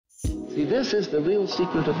See, this is the real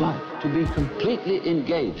secret of life, to be completely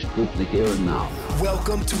engaged with the here and now.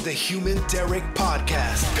 Welcome to the Human Derek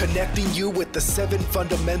Podcast, connecting you with the 7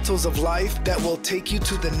 fundamentals of life that will take you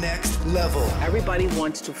to the next level. Everybody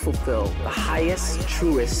wants to fulfill the highest,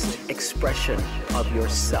 truest expression of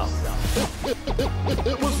yourself.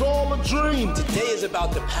 It was all a dream. Today is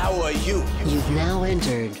about the power of you. You've now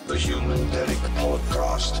entered The Human Derek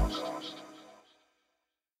Podcast.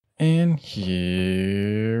 And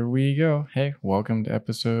here we go. Hey, welcome to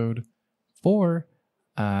episode 4.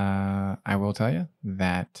 I will tell you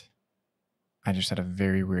that I just had a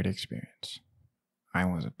very weird experience. I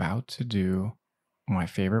was about to do my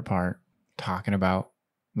favorite part, talking about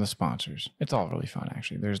the sponsors. It's all really fun,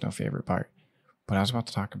 actually. There's no favorite part. But I was about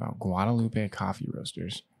to talk about Guadalupe coffee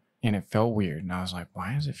roasters, and it felt weird. And I was like,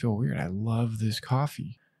 why does it feel weird? I love this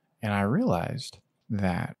coffee. And I realized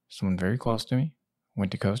that someone very close to me went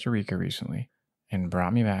to Costa Rica recently and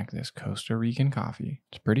brought me back this Costa Rican coffee.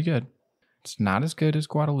 It's pretty good. It's not as good as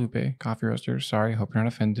Guadalupe coffee roasters. Sorry, hope you're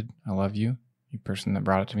not offended. I love you. You person that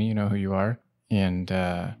brought it to me, you know who you are. And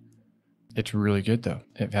it's really good, though.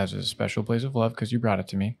 It has a special place of love because you brought it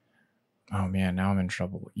to me. Oh, man, now I'm in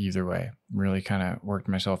trouble either way. Really kind of worked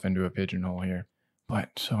myself into a pigeonhole here.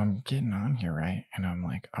 But so I'm getting on here, right? And I'm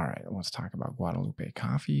like, all right, let's talk about Guadalupe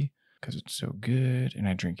coffee because it's so good. And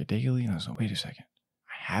I drink it daily. And I was like, wait a second.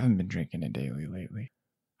 I haven't been drinking it daily lately.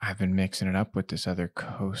 I've been mixing it up with this other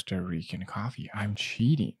Costa Rican coffee. I'm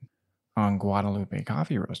cheating on Guadalupe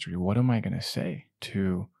Coffee Roastery. What am I going to say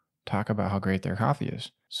to talk about how great their coffee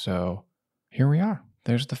is? So here we are.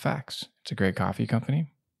 There's the facts. It's a great coffee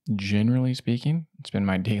company. Generally speaking, it's been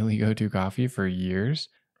my daily go-to coffee for years.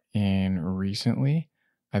 And recently,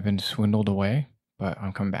 I've been swindled away, but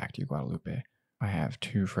I'm coming back to you, Guadalupe. I have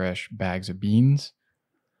 2 fresh bags of beans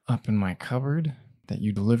up in my cupboard that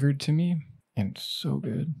you delivered to me, and it's so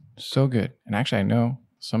good, so good. And actually, I know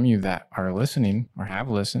some of you that are listening or have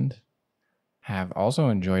listened have also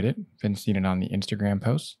enjoyed it, been seeing it on the Instagram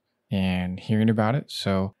posts and hearing about it.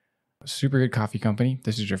 So super good coffee company.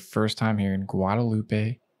 This is your first time hearing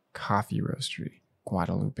Guadalupe Coffee Roastery,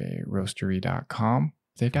 guadaluperoastery.com.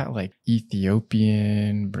 They've got like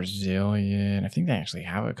Ethiopian, Brazilian. I think they actually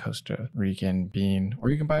have a Costa Rican bean, or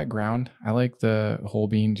you can buy it ground. I like the whole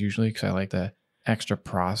beans usually because I like the extra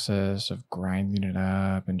process of grinding it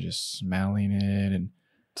up and just smelling it. And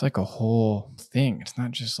it's like a whole thing. It's not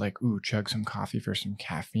just like, ooh, chug some coffee for some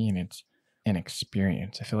caffeine. It's an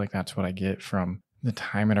experience. I feel like that's what I get from the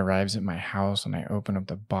time it arrives at my house and I open up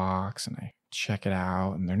the box and I check it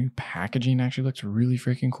out. And their new packaging actually looks really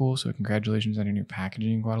freaking cool. So congratulations on your new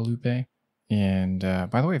packaging, Guadalupe. And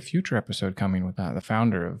by the way, a future episode coming with the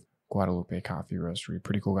founder of Guadalupe Coffee Roastery.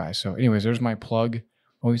 Pretty cool guy. So anyways, there's my plug.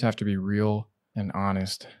 Always have to be real and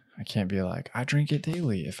honest. I can't be like, I drink it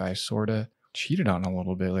daily if I sort of cheated on a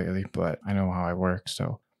little bit lately, but I know how I work.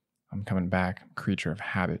 So I'm coming back. I'm a creature of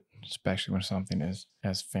habit, especially when something is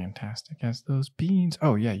as fantastic as those beans.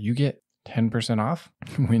 Oh yeah, you get 10% off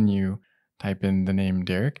when you type in the name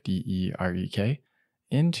Derek, D-E-R-E-K,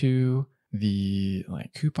 into the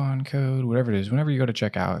like coupon code, whatever it is. Whenever you go to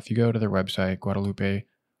check out, if you go to their website,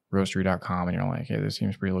 guadaluperoastery.com, and you're like, hey, this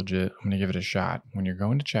seems pretty legit, I'm going to give it a shot. When you're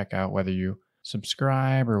going to check out, whether you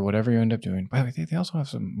subscribe or whatever you end up doing. By the way, they also have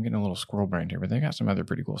some, I'm getting a little squirrel brain here, but they got some other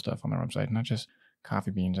pretty cool stuff on their website, not just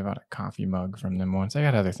coffee beans. I bought a coffee mug from them once. They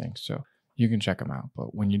got other things, so you can check them out.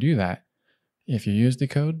 But when you do that, if you use the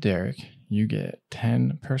code Derek, you get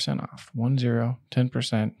 10% off.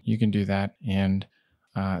 10%. You can do that. And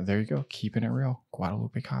there you go. Keeping it real.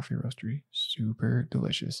 Guadalupe Coffee Roastery. Super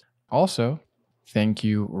delicious. Also, thank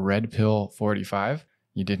you, Red Pill 45.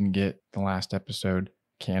 You didn't get the last episode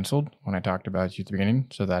canceled when I talked about you at the beginning.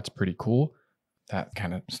 So that's pretty cool. That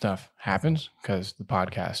kind of stuff happens because the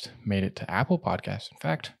podcast made it to Apple Podcasts. In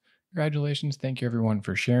fact, congratulations. Thank you everyone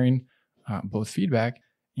for sharing both feedback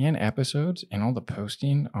and episodes and all the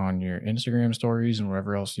posting on your Instagram stories and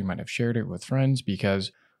wherever else you might have shared it with friends,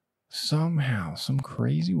 because somehow, some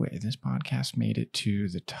crazy way, this podcast made it to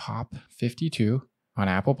the top 52 on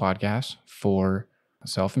Apple Podcasts for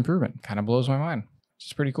self-improvement. Kind of blows my mind.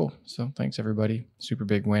 It's pretty cool. So thanks everybody. Super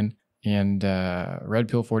big win. And Red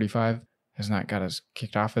Pill 45 has not got us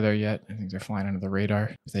kicked off of there yet. I think they're flying under the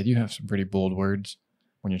radar. They do have some pretty bold words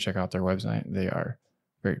when you check out their website. They are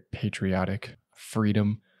very patriotic,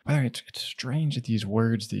 freedom. By the way, it's strange that these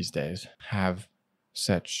words these days have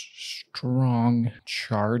such strong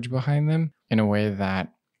charge behind them in a way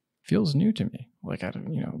that feels new to me. Like,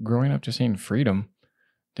 growing up just saying freedom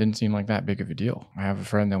didn't seem like that big of a deal. I have a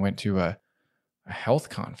friend that went to a health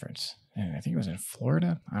conference, and I think it was in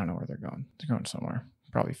Florida. I don't know where they're going. They're going somewhere.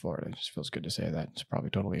 probably Florida. It just feels good to say that. It's probably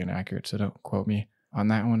totally inaccurate, so don't quote me on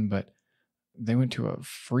that one. But they went to a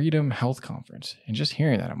Freedom Health Conference. And just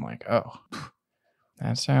hearing that, I'm like, oh,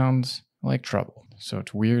 that sounds like trouble. So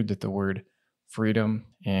it's weird that the word freedom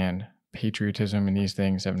and patriotism and these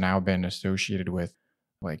things have now been associated with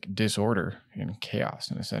like disorder and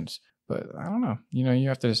chaos in a sense. But I don't know. You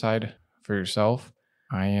have to decide for yourself.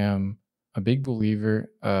 I am a big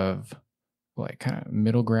believer of like kind of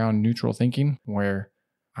middle ground neutral thinking where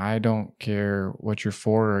I don't care what you're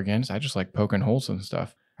for or against. I just like poking holes in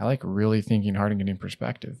stuff. I like really thinking hard and getting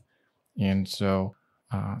perspective. And so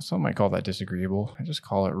some might call that disagreeable. I just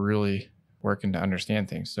call it really working to understand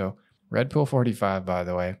things. So Red Pill 45, by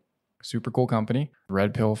the way, super cool company,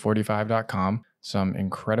 redpill45.com, some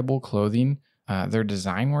incredible clothing. Their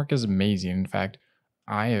design work is amazing. In fact,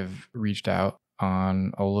 I have reached out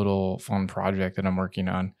on a little fun project that I'm working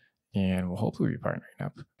on, and we'll hopefully be partnering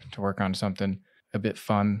up to work on something a bit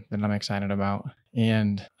fun that I'm excited about.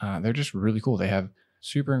 And they're just really cool. They have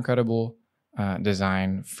super incredible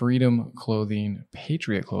design, freedom clothing,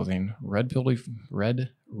 patriot clothing,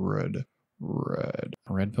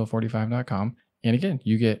 redpill45.com. And again,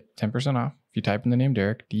 you get 10% off if you type in the name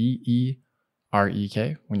Derek,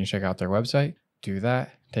 DEREK, when you check out their website. Do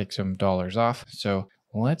that, take some dollars off. So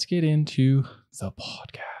let's get into the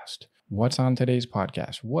podcast. What's on today's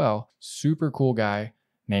podcast? Well, super cool guy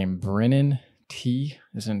named Brennan T,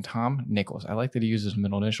 as in Tom, Nichols. I like that he uses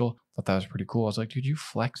middle initial. Thought that was pretty cool. I was like, dude, you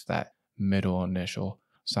flex that middle initial.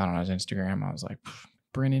 Saw it on his Instagram. I was like,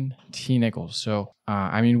 Brennan T Nichols. So,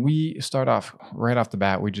 we start off right off the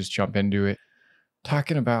bat. We just jump into it.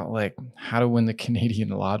 Talking about like how to win the Canadian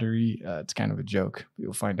lottery. It's kind of a joke.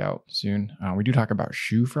 You'll find out soon. We do talk about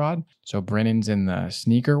shoe fraud. So Brennan's in the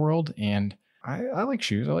sneaker world, and I like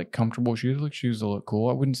shoes. I like comfortable shoes. I like shoes that look cool.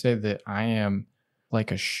 I wouldn't say that I am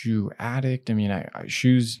like a shoe addict. I mean,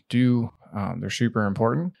 shoes do, they're super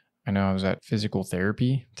important. I know I was at physical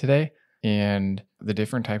therapy today, and the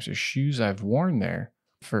different types of shoes I've worn there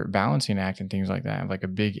for balancing act and things like that have like a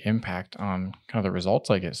big impact on kind of the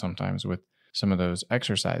results I get sometimes with some of those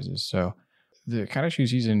exercises. So the kind of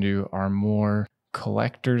shoes he's into are more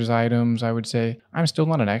collector's items, I would say. I'm still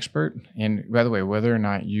not an expert. And by the way, whether or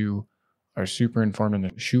not you are super informed in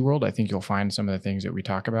the shoe world, I think you'll find some of the things that we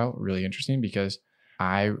talk about really interesting, because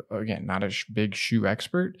again, not a big shoe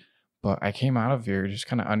expert, but I came out of here just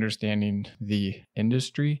kind of understanding the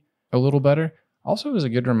industry a little better. Also, it was a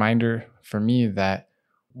good reminder for me that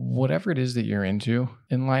whatever it is that you're into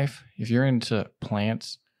in life, if you're into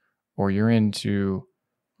plants or you're into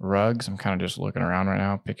rugs, I'm kind of just looking around right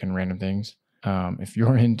now, picking random things. If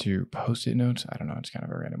you're into Post-it notes, I don't know, it's kind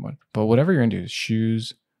of a random one. But whatever you're into,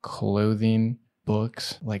 shoes, clothing,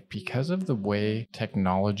 books, like because of the way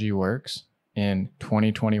technology works in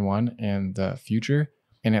 2021 and the future,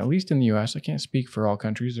 and at least in the US, I can't speak for all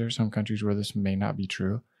countries. There are some countries where this may not be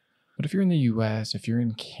true. But if you're in the US, if you're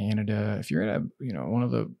in Canada, if you're in one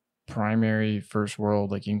of the primary first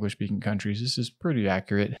world, like English speaking countries, this is pretty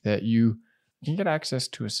accurate that you can get access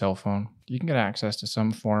to a cell phone. You can get access to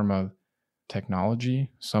some form of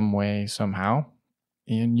technology, some way, somehow,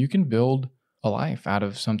 and you can build a life out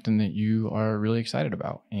of something that you are really excited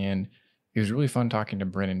about. And it was really fun talking to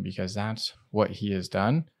Brennan because that's what he has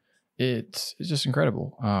done. It's just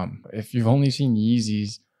incredible. If you've only seen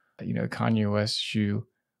Yeezys, Kanye West shoe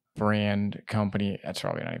brand company, that's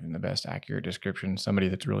probably not even the best accurate description. Somebody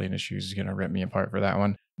that's really into shoes is going to rip me apart for that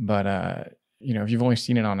one. But, if you've only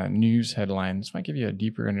seen it on a news headline, this might give you a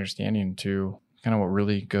deeper understanding to kind of what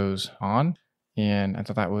really goes on. And I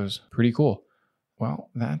thought that was pretty cool. Well,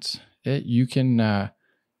 that's it. You can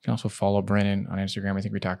also follow Brennan on Instagram. I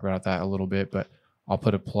think we talked about that a little bit, but I'll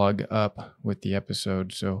put a plug up with the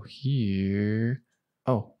episode. So here,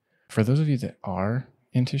 for those of you that are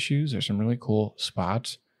into shoes, there's some really cool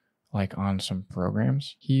spots like on some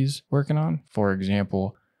programs he's working on. For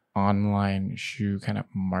example, online shoe kind of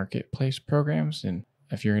marketplace programs. And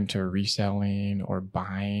if you're into reselling or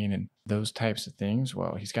buying and those types of things,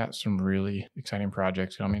 well, he's got some really exciting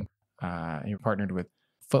projects coming. He partnered with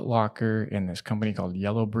Footlocker and this company called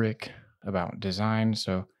Yellow Brick about design.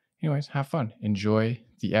 So anyways, have fun. Enjoy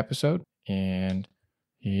the episode. And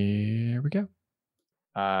here we go.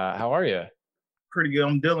 How are you? Pretty good.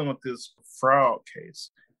 I'm dealing with this fraud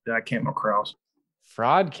case that I came across.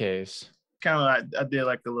 Fraud case? Kind of like I did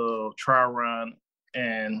like a little trial run,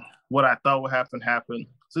 and what I thought would happen happened.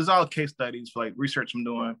 So it's all case studies for like research I'm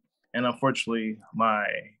doing, and unfortunately, my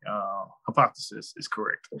hypothesis is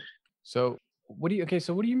correct. So what do you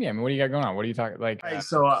mean? I mean, what do you got going on? What are you talking like?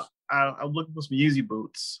 So I'm looking for some Yeezy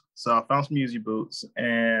boots. So I found some Yeezy boots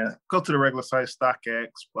and go to the regular site, StockX,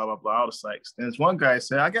 blah, blah, blah, all the sites. And this one guy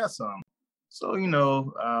said, I got some. So,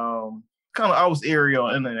 kind of I was airy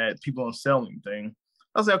on internet, people don't sell anything.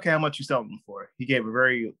 I was like, okay, how much you selling them for? He gave a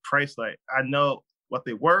very price, like, I know what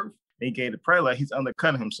they worth. And he gave the price, like he's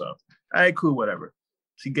undercutting himself. All right, cool, whatever.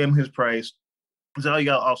 So he gave him his price. He said, oh, you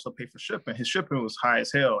got to also pay for shipping. His shipping was high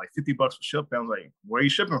as hell, like $50 for shipping. I was like, where are you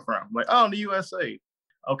shipping from? I'm like, oh, in the USA.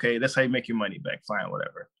 Okay, that's how you make your money back. Fine,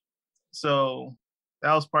 whatever. So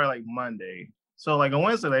that was probably like Monday. So like on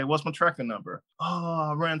Wednesday, what's my tracking number?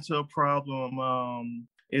 Oh, I ran into a problem.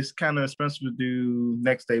 It's kind of expensive to do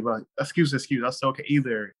next day, but excuse. I said, okay,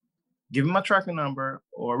 either give me my tracking number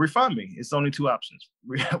or refund me. It's only two options.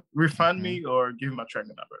 Refund me or give me my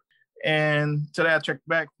tracking number. And today I checked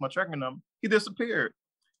back my tracking number. He disappeared.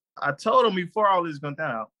 I told him before all this went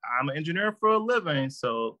down, I'm an engineer for a living,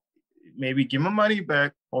 so maybe give my money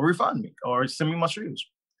back or refund me or send me my shoes.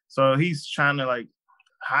 So he's trying to like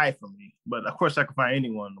hide from me, but of course I can find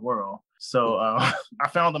anyone in the world. So I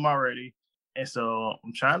found him already. And so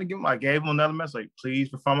I'm trying to I gave him another message, like,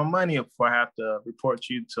 please refund my money before I have to report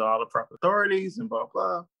you to all the proper authorities and blah,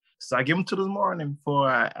 blah. So I give him to this morning before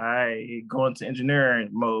I go into engineering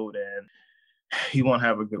mode, and he won't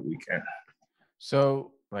have a good weekend.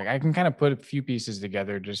 So like I can kind of put a few pieces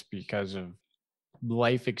together just because of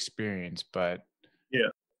life experience, but yeah.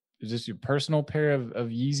 Is this your personal pair of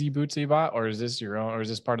Yeezy boots that you bought, or is this your own, or is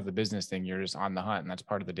this part of the business thing? You're just on the hunt and that's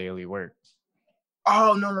part of the daily work?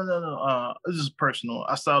 Oh, no. This is personal.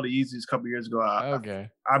 I saw the Yeezys a couple years ago. I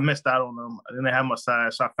missed out on them. I didn't have my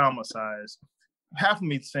size, so I found my size. Half of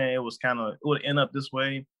me saying it would end up this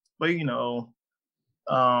way, but the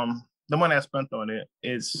money I spent on it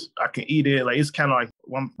is I can eat it. Like it's kind of like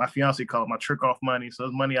my fiance called it my trick off money. So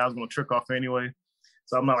it's money I was going to trick off anyway.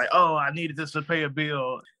 So I'm not like, oh, I needed this to pay a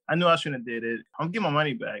bill. I knew I shouldn't have did it. I'm gonna get my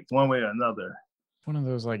money back one way or another. One of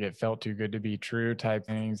those like it felt too good to be true type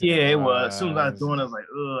things. Yeah, it was. As soon as I was doing it, I was like,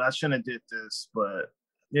 oh, I shouldn't have did this. But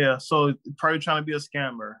yeah, so probably trying to be a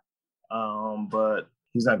scammer. But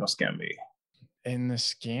he's not gonna scam me. And the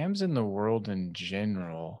scams in the world in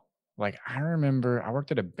general, like I remember I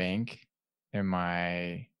worked at a bank in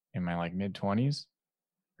my like mid-20s,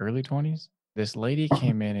 early 20s. This lady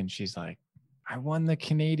came in and she's like, I won the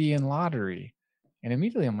Canadian lottery. And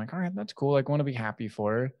immediately I'm like, all right, that's cool. Like, want to be happy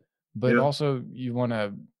for her. But also you want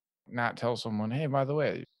to not tell someone, hey, by the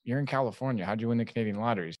way, you're in California. How'd you win the Canadian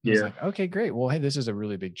lottery? He's like, okay, great. Well, hey, this is a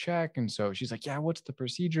really big check. And so she's like, yeah, what's the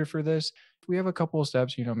procedure for this? We have a couple of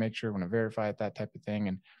steps, make sure we want to verify it, that type of thing.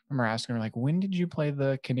 And I remember asking her, like, when did you play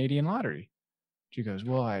the Canadian lottery? She goes,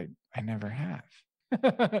 well, I never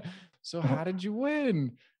have. So how did you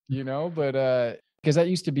win? But because that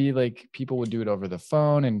used to be like people would do it over the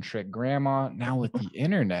phone and trick grandma. Now with the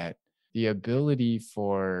internet, the ability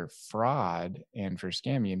for fraud and for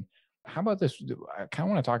scamming. How about this? I kind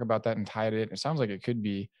of want to talk about that and tie it in. It sounds like it could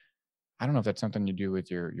be, I don't know if that's something you do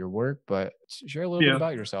with your work, but share a little bit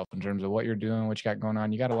about yourself in terms of what you're doing, what you got going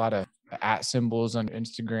on. You got a lot of @ symbols on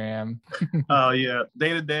Instagram. Oh, yeah. Day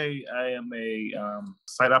to day, I am a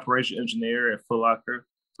site operation engineer at Footlocker,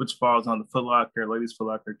 which falls on the Footlocker, Ladies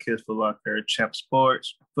Footlocker, Kids Footlocker, Champ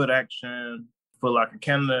Sports, Foot Action, Footlocker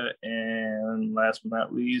Canada, and last but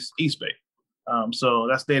not least, East Bay. So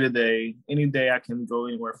that's day to day. Any day I can go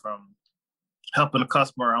anywhere from helping a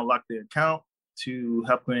customer unlock their account to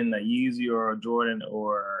helping a Yeezy or a Jordan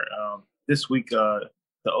or this week the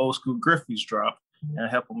old school Griffey's drop and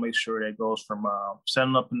help them make sure that goes from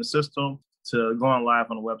setting up in the system to going live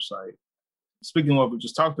on the website. Speaking of what we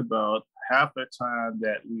just talked about, half the time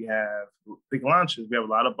that we have big launches, we have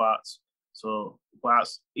a lot of bots. So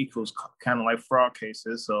bots equals kind of like fraud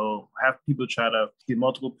cases. So half people try to get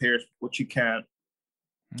multiple pairs, which you can't.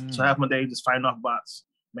 So half my day just fighting off bots,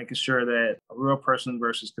 making sure that a real person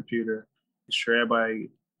versus computer, make sure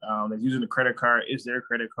everybody that's using the credit card is their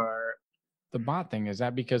credit card. The bot thing, is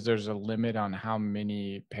that because there's a limit on how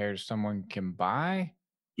many pairs someone can buy?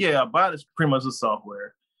 Yeah, a bot is pretty much a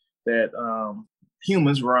software that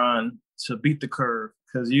humans run to beat the curve,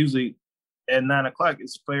 because usually at 9 o'clock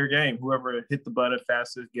it's fair game. Whoever hit the button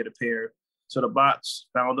fastest get a pair. So the bots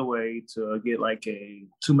found a way to get like a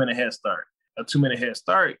 2-minute head start. A 2-minute head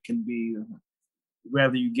start can be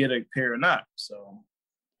whether you get a pair or not. So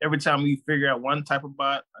every time we figure out one type of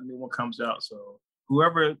bot, a new one comes out. So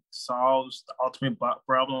whoever solves the ultimate bot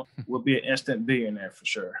problem will be an instant billionaire for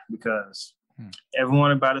sure, because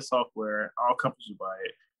everyone will buy the software, all companies will buy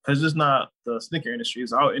it. Because it's not the sneaker industry,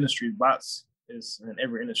 it's all industry. Bots is in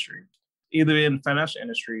every industry. Either in the financial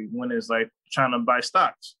industry, when it's like trying to buy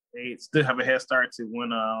stocks. they still have a head start to when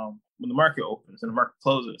the market opens and the market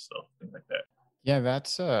closes, so things like that. Yeah,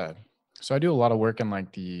 that's so I do a lot of work in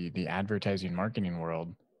like the advertising marketing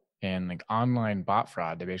world and like online bot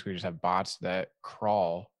fraud. They basically just have bots that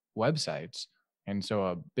crawl websites. And so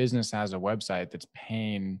a business has a website that's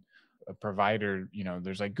paying a provider,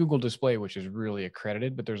 there's like Google Display, which is really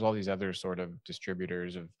accredited, but there's all these other sort of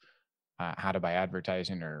distributors of how to buy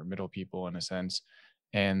advertising or middle people in a sense.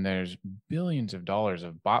 And there's billions of dollars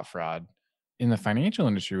of bot fraud in the financial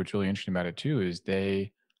industry. What's really interesting about it too is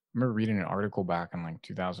I remember reading an article back in like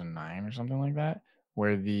 2009 or something like that,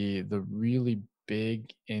 where the really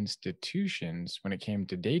big institutions, when it came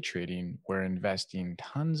to day trading, were investing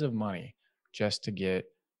tons of money just to get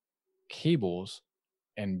cables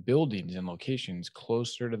and buildings and locations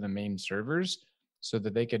closer to the main servers so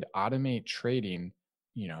that they could automate trading,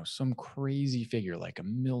 some crazy figure like a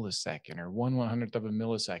millisecond or 1/100th of a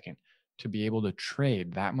millisecond to be able to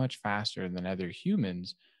trade that much faster than other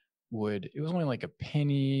humans would. It was only like a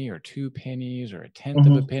penny or 2 pennies or a tenth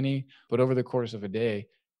of a penny, but over the course of a day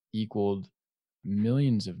equaled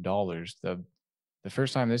millions of dollars. The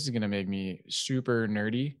first time, this is going to make me super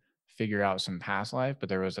nerdy, figure out some past life, but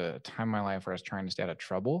there was a time in my life where I was trying to stay out of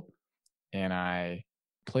trouble and I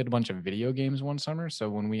played a bunch of video games one summer. So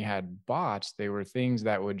when we had bots, they were things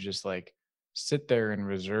that would just like sit there and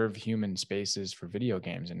reserve human spaces for video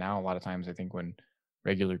games. And now a lot of times I think when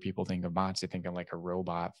regular people think of bots, they think of like a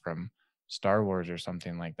robot from Star Wars or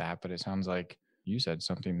something like that. But it sounds like you said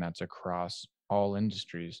something that's across all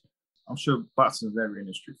industries. I'm sure bots is every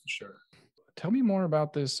industry for sure. Tell me more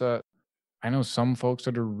about this. I know some folks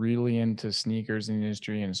that are really into sneakers in the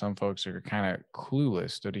industry and some folks are kind of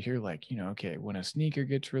clueless. So to hear like, okay, when a sneaker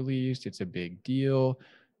gets released, it's a big deal.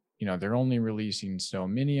 They're only releasing so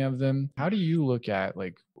many of them. How do you look at,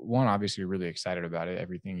 like, one, obviously you're really excited about it.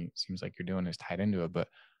 Everything seems like you're doing is tied into it, but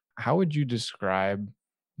how would you describe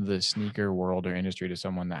the sneaker world or industry to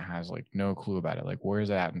someone that has like no clue about it? Like, where is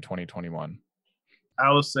it at in 2021?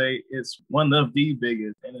 I would say it's one of the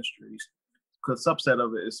biggest industries because subset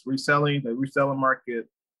of it is reselling. The reselling market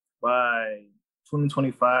by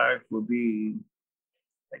 2025 will be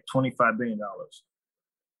like $25 billion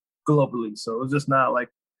globally. So it's just not like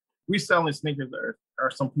reselling sneakers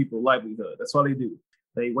are some people's livelihood. That's all they do.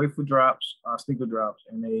 They wait for drops, sneaker drops,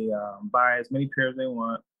 and they buy as many pairs they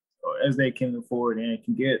want or as they can afford and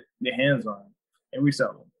can get their hands on and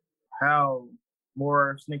resell them. How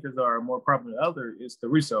more sneakers are more popular than others is the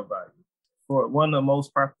resale value. For one of the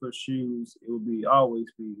most popular shoes, it would always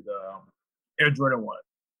be the Air Jordan 1.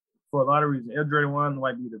 For a lot of reasons, Air Jordan 1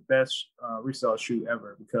 might be the best resale shoe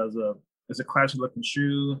ever because it's a classic looking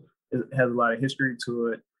shoe. It has a lot of history to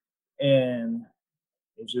it. And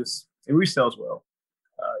it resells well.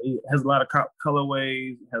 It has a lot of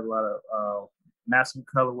colorways. It has a lot of massive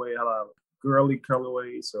colorway, a lot of girly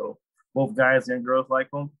colorways. So both guys and girls like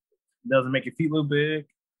them. It doesn't make your feet look big.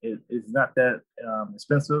 It's not that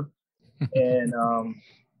expensive. And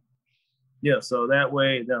so that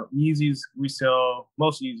way the Yeezys resell,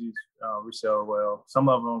 most Yeezys resell well. Some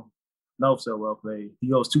of them don't sell well because he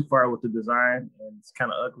goes too far with the design and it's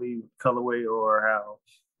kind of ugly colorway or how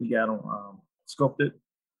he got them sculpted.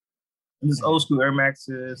 And this old school Air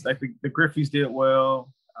Maxes, like the Griffeys did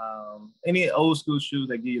well. Any old school shoes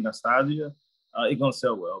that give you nostalgia, it's gonna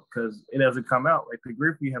sell well because it hasn't come out. Like the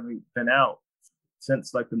Griffey haven't been out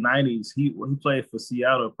since like the 90s. He played for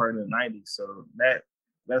Seattle part of the 90s. So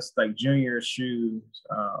that's like junior shoes.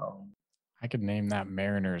 I could name that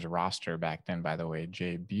Mariners roster back then, by the way.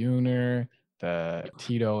 Jay Buhner, the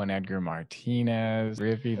Tito and Edgar Martinez,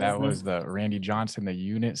 Griffey. That was the Randy Johnson, the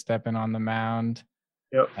unit stepping on the mound.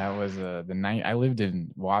 Yep. That was the night. I lived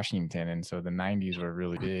in Washington, and so the 90s were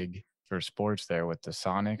really big for sports there with the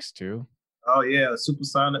Sonics too. Oh yeah,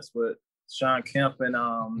 Supersonics with Sean Kemp and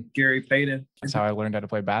Gary Payton. That's how I learned how to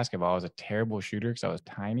play basketball. I was a terrible shooter because I was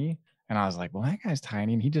tiny. And I was like, well, that guy's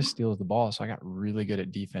tiny and he just steals the ball. So I got really good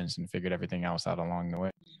at defense and figured everything else out along the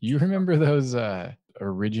way. You remember those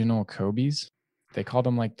original Kobe's? They called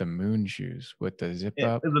them like the moon shoes with the zip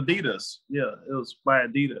up. It was Adidas. Yeah, it was by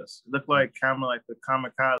Adidas. It looked like kind of like the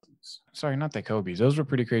Kamikazes. Sorry, not the Kobe's. Those were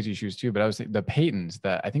pretty crazy shoes too. But I was thinking the Paytons.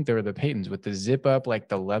 I think they were the Paytons with the zip up, like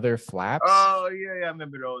the leather flaps. Oh yeah, I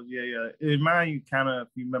remember those. Yeah. It reminded you kind of if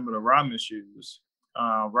you remember the Ramen shoes.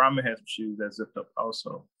 Ramen had some shoes that zipped up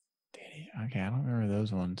also. Did he? Okay, I don't remember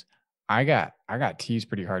those ones. I got teased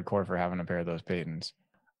pretty hardcore for having a pair of those Paytons.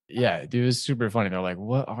 Yeah, dude, it was super funny. They're like,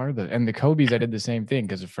 what are the? And the Kobe's, I did the same thing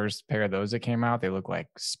because the first pair of those that came out, they look like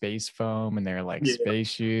space foam and they're like space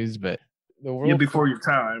shoes. But the world before your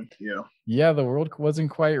time. Yeah, the world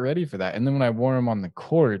wasn't quite ready for that. And then when I wore them on the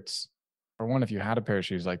courts, for one, if you had a pair of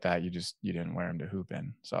shoes like that, you didn't wear them to hoop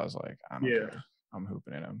in. So I was like, I don't care. I'm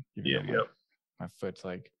hooping in them. Even though my foot's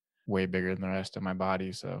like way bigger than the rest of my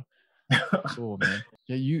body. So cool, man.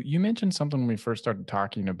 Yeah, you mentioned something when we first started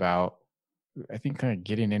talking about, I think, kind of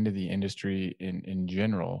getting into the industry in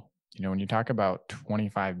general. You know, when you talk about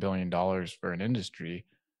 $25 billion for an industry,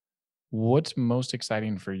 what's most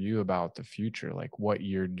exciting for you about the future? Like what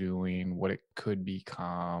you're doing, what it could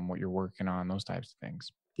become, what you're working on, those types of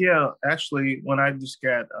things. Yeah, actually, when I just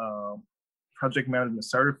got project management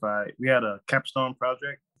certified, we had a capstone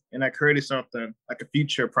project, and I created something like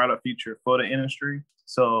a product feature for the industry.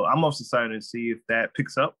 So I'm most excited to see if that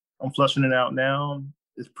picks up. I'm flushing it out now.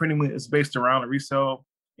 It's based around the resale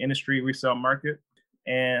market,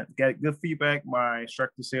 and got good feedback. My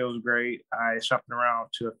instructor sales was great. I shopped around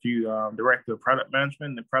to a few director of product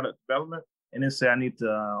management and product development, and they said I need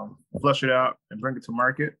to flush it out and bring it to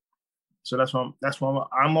market. So that's what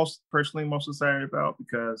I'm most excited about,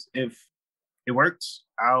 because if it works,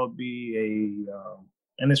 I'll be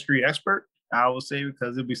a industry expert, I would say,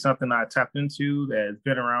 because it'll be something I tapped into that's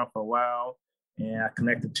been around for a while, and I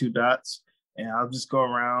connected two dots, and I'll just go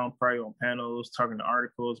around probably on panels, talking to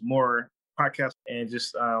articles, more podcasts, and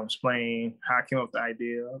just explain how I came up with the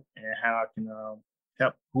idea and how I can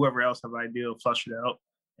help whoever else have an idea flush it out,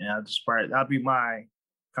 and that'll be my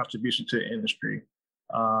contribution to the industry.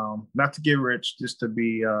 Not to get rich, just to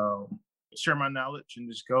be share my knowledge and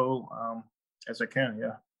just go as I can.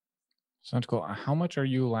 Yeah. Sounds cool. How much are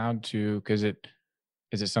you allowed to? Because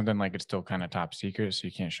is it something like it's still kind of top secret, so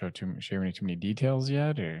you can't share too many details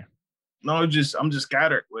yet, or? No, I'm just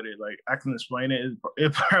scattered with it. Like I can explain it.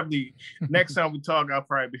 It probably next time we talk, I'll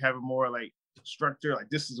probably be having more like structure. Like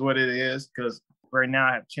this is what it is. Because right now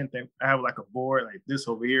I have 10 things. I have like a board like this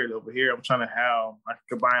over here and over here. I'm trying to have I can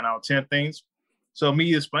combine all 10 things. So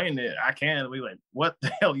me explaining it, I can be like, what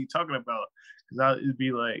the hell are you talking about? Because it'd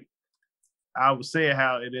be like, I would say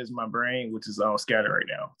how it is in my brain, which is all scattered right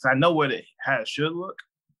now. So I know how it should look,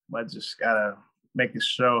 but I just gotta make it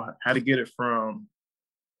show how to get it from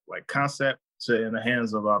like concept to in the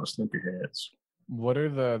hands of all the sneakerheads. What are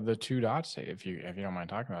the two dots? If you don't mind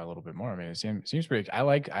talking about it a little bit more. I mean, it seems pretty. I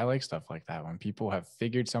like stuff like that when people have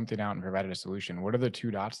figured something out and provided a solution. What are the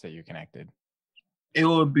two dots that you connected? It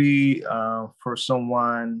would be for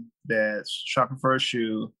someone that's shopping for a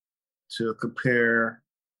shoe to compare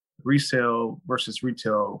resale versus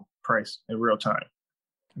retail price in real time.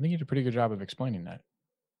 I think you did a pretty good job of explaining that.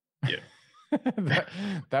 Yeah.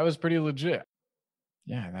 that was pretty legit.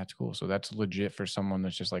 Yeah, that's cool. So that's legit for someone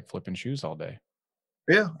that's just like flipping shoes all day.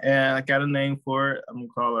 Yeah, and I got a name for it. I'm gonna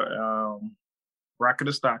call it Rocket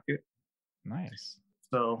or Stock It. Nice.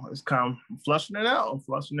 So it's kind of flushing it out.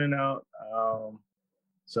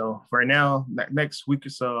 So right now, next week or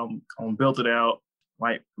so, I'm gonna build it out.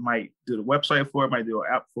 Might do the website for it. Might do an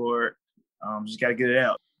app for it. Just gotta get it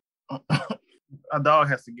out. A dog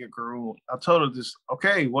has to get groomed. I told her just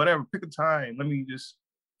okay, whatever. Pick a time. Let me just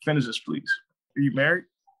finish this, please. Are you married?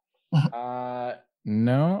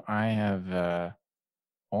 No, I have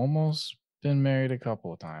almost been married a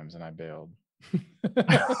couple of times, and I bailed.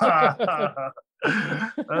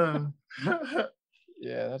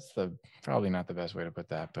 Yeah, that's probably not the best way to put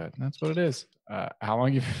that, but that's what it is. How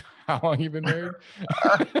long you been married?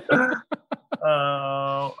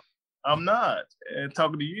 I'm not. And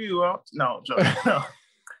talking to you, no, joking.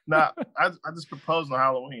 No, I just proposed on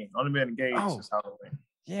Halloween. Only been engaged since Halloween.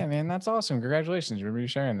 Yeah, man, that's awesome. Congratulations. Remember you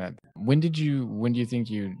sharing that. When do you think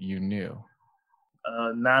you knew?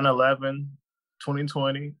 9/11,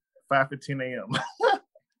 2020, 5:15 a.m.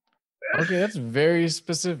 Okay, that's very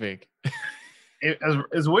specific.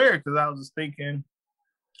 It's weird because I was just thinking,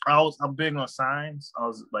 I'm big on signs. I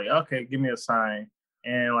was like, okay, give me a sign.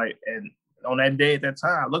 And on that day at that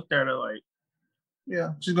time, I looked at her like,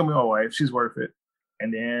 yeah, she's gonna be my wife. She's worth it.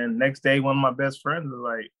 And then next day, one of my best friends was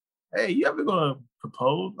like, hey, you ever gonna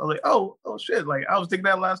propose? I was like, oh shit. Like I was thinking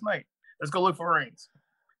that last night. Let's go look for rings.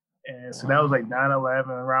 And so that was like 9/11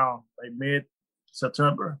 around like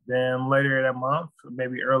mid-September. Then later that month,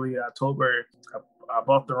 maybe early October, I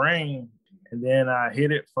bought the ring. And then I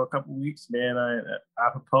hid it for a couple of weeks. Then I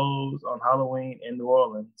proposed on Halloween in New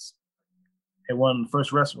Orleans at one of the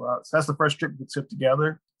first restaurants. That's the first trip we took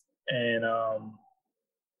together, and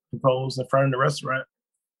proposed in front of the restaurant.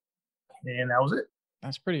 And that was it.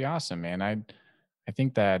 That's pretty awesome, man. I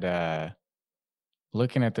think that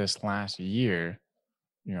looking at this last year,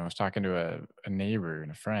 I was talking to a neighbor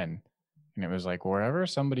and a friend, and it was like wherever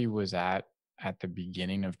somebody was at the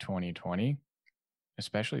beginning of 2020,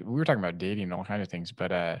 especially we were talking about dating and all kinds of things,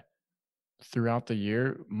 but throughout the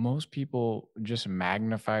year, most people just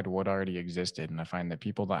magnified what already existed. And I find that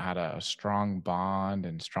people that had a strong bond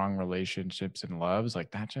and strong relationships and loves,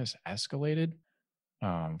 like that just escalated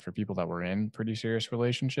for people that were in pretty serious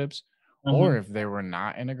relationships. Or Mm-hmm. if they were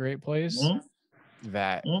not in a great place,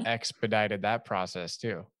 that Mm-hmm. expedited that process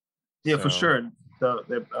too. Yeah, for So, sure.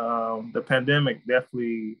 The pandemic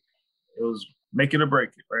definitely, it was make it or break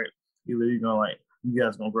it, right? Either you're gonna like you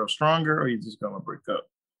guys gonna grow stronger or you're just gonna break up.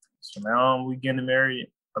 So now we getting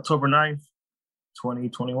married October 9th,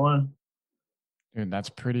 2021. dude, that's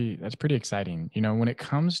pretty exciting. You know, when it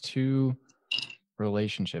comes to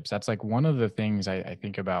relationships, that's like one of the things I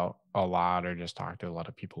think about a lot or just talk to a lot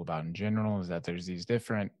of people about in general is that there's these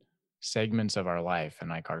different segments of our life and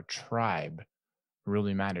like our tribe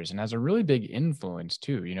really matters and has a really big influence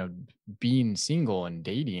too. You know, being single and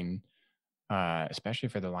dating, especially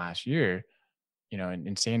for the last year, you know,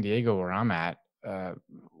 in San Diego where I'm at,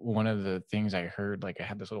 one of the things I heard, like I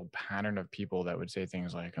had this little pattern of people that would say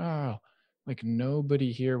things like, oh, like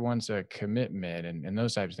nobody here wants a commitment and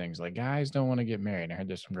those types of things. Like guys don't want to get married. I heard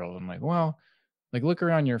this from girls. I'm like, well, like look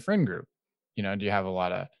around your friend group. You know, do you have a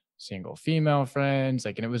lot of single female friends?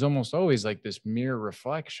 Like, and it was almost always like this mirror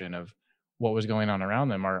reflection of what was going on around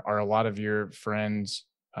them. Are a lot of your friends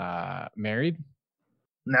married?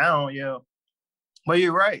 Now, yeah. But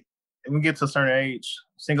you're right. When we get to a certain age,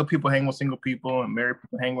 single people hang with single people and married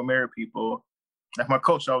people hang with married people. Like my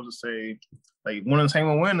coach always would say, like winners hang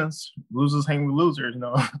with winners, losers hang with losers, you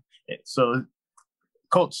know. So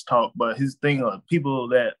coach talk, but his thing people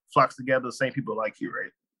that flocks together, the same people like you,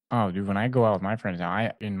 right? Oh, dude, when I go out with my friends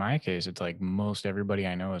now, in my case, it's like most everybody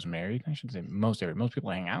I know is married. I should say most people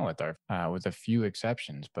I hang out with are, with a few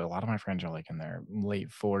exceptions, but a lot of my friends are like in their late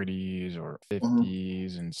 40s or Mm-hmm.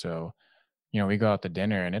 50s. And so, you know, we go out to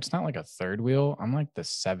dinner and it's not like a third wheel. I'm like the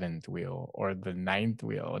seventh wheel or the ninth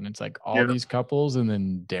wheel. And it's like all Yeah. these couples and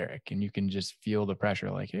then Derek. And you can just feel the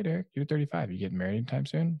pressure like, hey, Derek, you're 35. You getting married anytime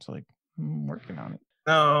soon? It's like, I'm working on it.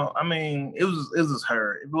 No, I mean it was just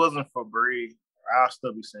her. If it wasn't for Bree, I'll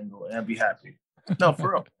still be single and I'd be happy. No,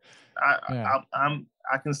 for real. Yeah,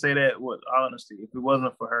 I can say that with honesty. If it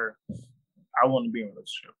wasn't for her, I wouldn't be in a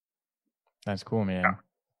relationship. that's cool, man.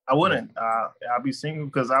 I wouldn't. I'll be single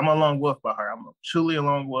because I'm a lone wolf by her. I'm truly a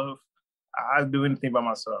lone wolf. I do anything by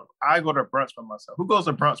myself. I go to brunch by myself. Who goes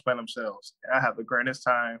to brunch by themselves? I have the greatest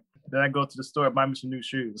time. Then I go to the store and buy me some new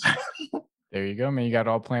shoes. There you go, man. You got it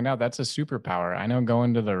all planned out. That's a superpower. I know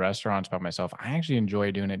going to the restaurants by myself, I actually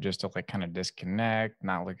enjoy doing it just to like kind of disconnect,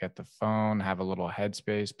 not look at the phone, have a little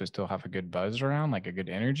headspace, but still have a good buzz around, like a good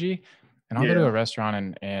energy. And I'll go to Yeah. a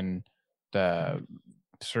restaurant and the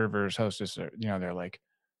servers, hostess, you know, they're like,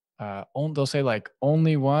 they'll say like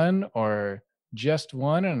only one or just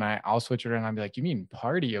one. And I'll switch it around. I'll be like, you mean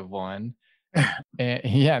party of one? And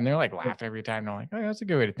yeah. And they're like laughing every time. They're like, oh, that's a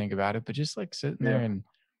good way to think about it. But just like sitting there Yeah. and,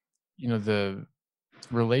 you know, the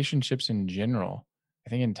relationships in general, I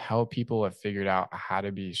think until people have figured out how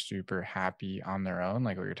to be super happy on their own,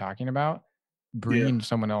 like what you're talking about, Yeah. bringing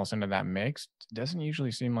someone else into that mix doesn't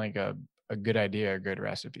usually seem like a good idea, a good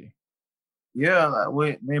recipe. Yeah.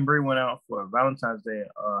 Like me and Bree went out for Valentine's Day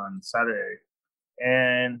on Saturday.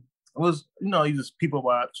 And it was, you just people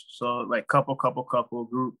watch. So like couple,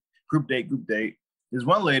 group date. There's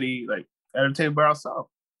one lady like at her table by herself.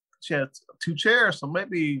 She had two chairs, so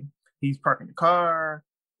maybe he's parking the car.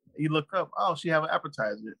 You look up, oh, she have an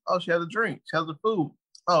appetizer. Oh, she has a drink. She has the food.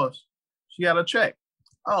 Oh, she had a check.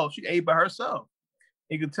 Oh, she ate by herself.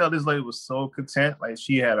 You could tell this lady was so content. Like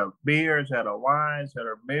she had a beer, she had a wine, she had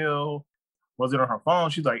her meal. Was it on her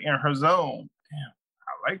phone? She's like in her zone. Damn,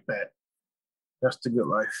 I like that. That's the good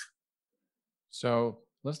life. So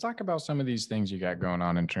let's talk about some of these things you got going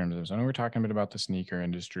on in terms of, so I know we're talking a bit about the sneaker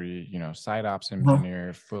industry, you know, site ops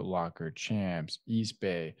engineer, Footlocker, Champs, East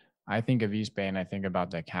Bay. I think of East Bay and I think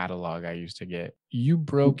about the catalog I used to get. You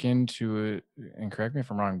broke into it, and correct me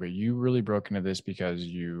if I'm wrong, but you really broke into this because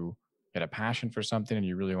you had a passion for something and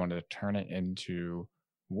you really wanted to turn it into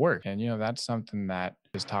work. And, you know, that's something that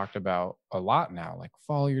is talked about a lot now, like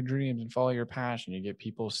follow your dreams and follow your passion. You get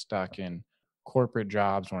people stuck in corporate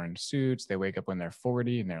jobs wearing suits. They wake up when they're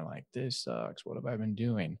 40 and they're like, this sucks. What have I been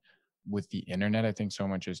doing? With the internet, I think so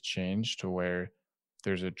much has changed to where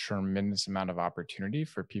there's a tremendous amount of opportunity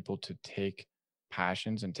for people to take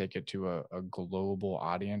passions and take it to a global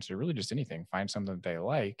audience or really just anything, find something that they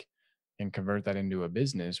like and convert that into a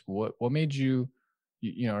business. What made you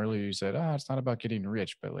know, earlier you said, it's not about getting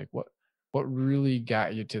rich, but like what really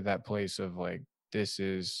got you to that place of like, this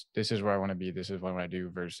is where I want to be, this is what I want to do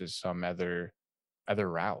versus some other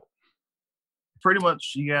route? Pretty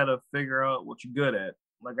much you gotta figure out what you're good at.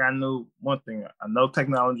 Like I knew one thing, I know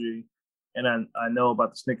technology, and I know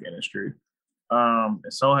about the sneaker industry. And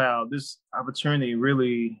somehow this opportunity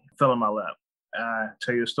really fell in my lap. I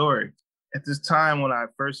tell you a story. At this time, when I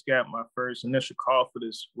first got my first initial call for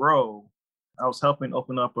this role, I was helping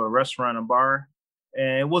open up a restaurant and bar,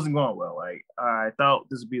 and it wasn't going well. Like, I thought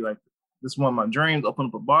this would be like, this is one of my dreams, open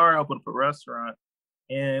up a bar, open up a restaurant.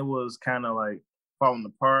 And it was kind of like falling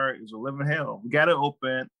apart. It was a living hell. We got it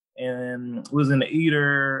open, and it was in the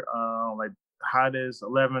eater, like hottest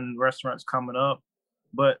 11 restaurants coming up.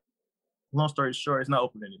 But long story short, it's not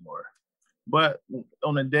open anymore. But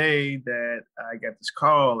on the day that I got this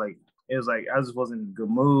call, like, it was like I just wasn't in a good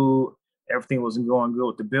mood. Everything wasn't going good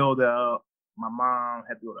with the build out. My mom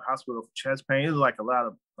had to go to the hospital for chest pain. It was like a lot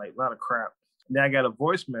of crap. Then I got a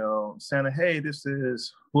voicemail saying, "Hey, this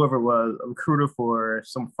is whoever it was, a recruiter for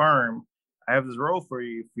some firm. I have this role for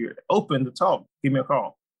you. If you're open to talk, give me a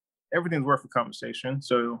call." Everything's worth a conversation.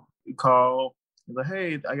 So we call. He's like,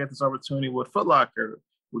 "Hey, I got this opportunity with Footlocker.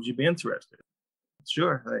 Would you be interested?"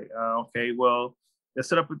 Sure. Like, okay, well, let's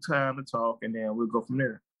set up a time to talk, and then we'll go from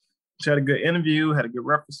there. So had a good interview, had a good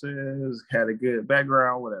references, had a good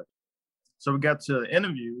background, whatever. So we got to the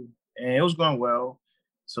interview, and it was going well.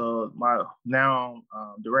 So my now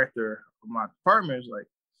director of my department is like,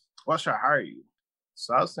 "Why should I hire you?"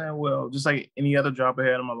 So I was saying, well, just like any other job I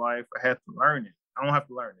had in my life, I had to learn it. I don't have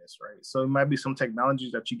to learn this, right? So it might be some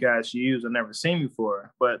technologies that you guys use I've never seen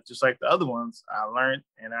before, but just like the other ones, I learned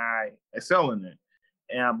and I excel in it.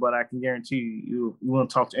 But I can guarantee you won't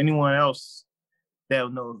talk to anyone else that will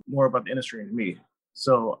know more about the industry than me.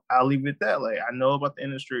 So I'll leave it at that. Like, I know about the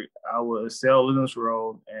industry. I will excel in this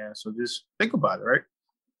role. And so just think about it, right?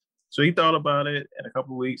 So he thought about it. In a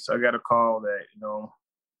couple of weeks, I got a call that,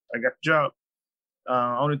 I got the job.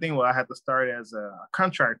 Only thing was I had to start as a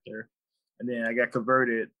contractor, and then I got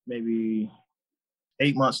converted maybe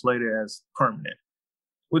 8 months later as permanent,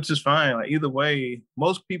 which is fine. Like, either way,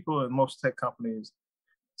 most people in most tech companies,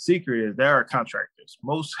 secret is they are contractors.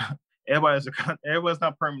 Everybody's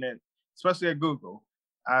not permanent, especially at Google.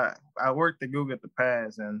 I worked at Google at the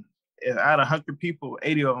past, and out of 100 people,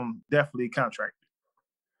 80 of them definitely contracted.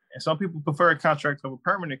 And some people prefer a contract over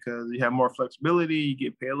permanent because you have more flexibility. You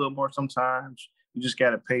get paid a little more sometimes. You just got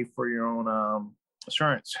to pay for your own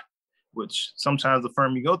insurance, which sometimes the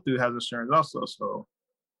firm you go through has insurance also. So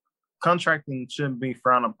contracting shouldn't be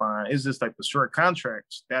frowned upon. It's just like the short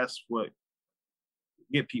contracts. That's what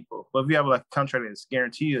get people. But if you have like a contract that's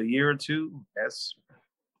guaranteed a year or two, that's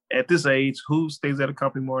at this age, who stays at a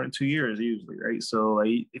company more than 2 years usually, right? So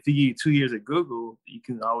like, if you get 2 years at Google, you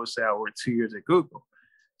can always say I worked 2 years at Google.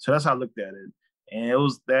 So that's how I looked at it. And it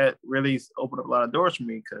was that really opened up a lot of doors for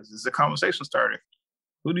me because it's a conversation starter.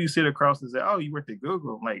 Who do you sit across and say, "Oh, you worked at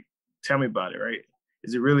Google"? I'm like, tell me about it, right?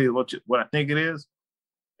 Is it really what I think it is?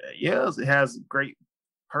 Yes, it has great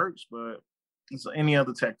perks, but it's any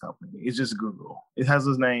other tech company. It's just Google. It has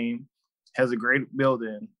its name, has a great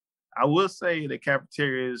building. I will say the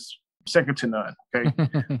cafeteria is second to none, okay?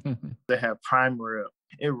 They have prime rib.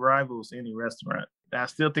 It rivals any restaurant. I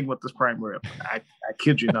still think about this prime rib. I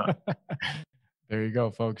kid you not. There you go,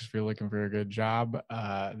 folks. If you're looking for a good job,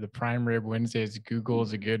 the prime rib Wednesdays Google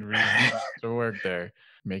is a good reason to work there.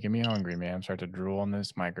 Making me hungry, man. I'm starting to drool on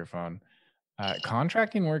this microphone.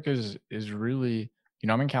 Contracting work is really,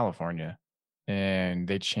 I'm in California, and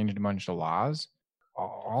they changed a bunch of laws.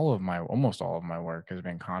 Almost all of my work has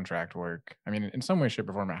been contract work. I mean, in some way, shape,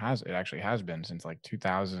 or form, it actually has been since like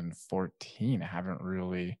 2014. I haven't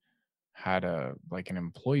really had an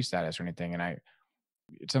employee status or anything, and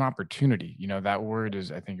it's an opportunity. That word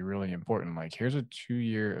is, I think, really important. Like, here's a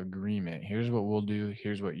 2-year agreement. Here's what we'll do.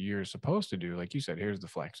 Here's what you're supposed to do. Like you said, here's the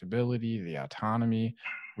flexibility, the autonomy.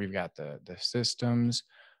 We've got the systems,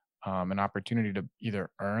 an opportunity to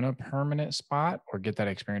either earn a permanent spot or get that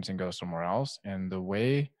experience and go somewhere else. And the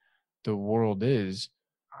way the world is,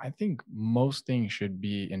 I think most things should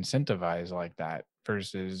be incentivized like that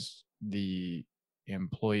versus the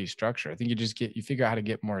employee structure. I think you figure out how to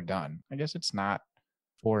get more done. I guess it's not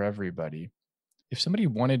for everybody. If somebody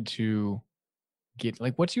wanted to get,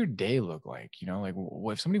 like, what's your day look like?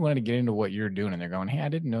 If somebody wanted to get into what you're doing and they're going, "Hey, I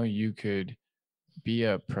didn't know you could be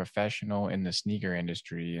a professional in the sneaker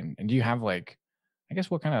industry." And do you have I guess,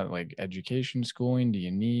 what kind of education, schooling do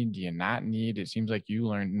you need? Do you not need? It seems like you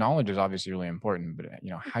learn knowledge is obviously really important, but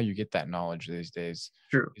how you get that knowledge these days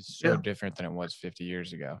is so different than it was 50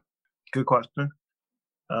 years ago. Good question.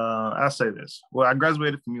 I'll say this. Well, I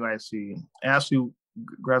graduated from UIC. I actually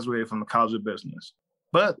graduated from the College of Business.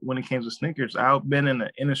 But when it came to sneakers, I've been in the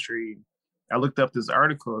industry. I looked up this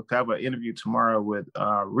article to have an interview tomorrow with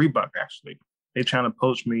Reebok, actually. They're trying to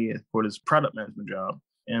poach me for this product management job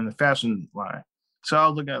in the fashion line. So I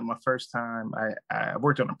was looking at my first time I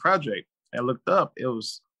worked on a project. I looked up, it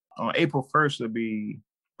was on April 1st, it'd be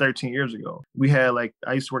 13 years ago. We had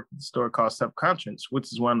I used to work at a store called Subconscious,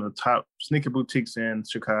 which is one of the top sneaker boutiques in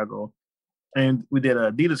Chicago. And we did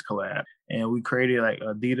an Adidas collab, and we created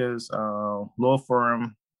Adidas low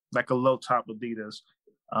forum, like a low top Adidas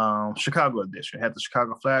Chicago edition. It had the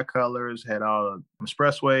Chicago flag colors, had all the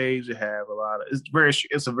expressways. It had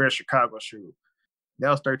it's a very Chicago shoe. That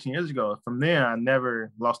was 13 years ago. From then, I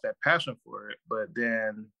never lost that passion for it. But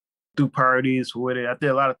then through parties with it, I did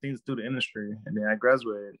a lot of things through the industry. And then I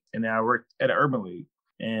graduated, and then I worked at an Urban League.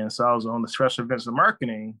 And so I was on the special events and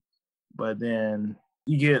marketing. But then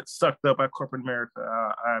you get sucked up by corporate America.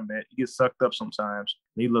 I admit, you get sucked up sometimes.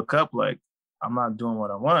 And you look up like, I'm not doing what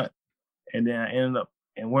I want. And then I ended up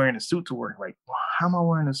wearing a suit to work. Like, how am I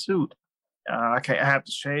wearing a suit? I have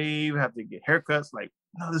to shave, I have to get haircuts. Like,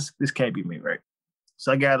 no, this can't be me, right?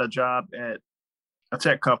 So I got a job at a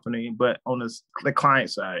tech company, but on the client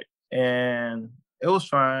side. And it was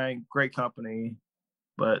fine, great company,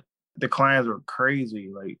 but the clients were crazy.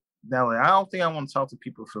 Like, now, I don't think I want to talk to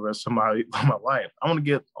people for the rest of my life. I want to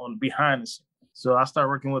get on behind the scenes. So I started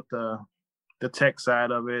working with the tech side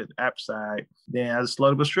of it, app side. Then I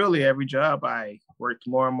slowly but surely, every job I worked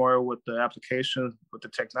more and more with the applications, with the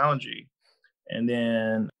technology. And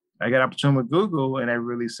then I got an opportunity with Google, and they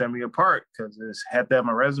really set me apart because it had that on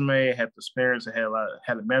my resume, had the experience, I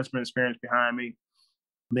had the management experience behind me.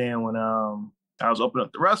 Then when I was opening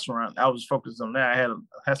up the restaurant, I was focused on that. I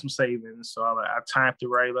had some savings, so I timed it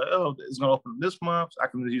right. Like, oh, it's gonna open this month. I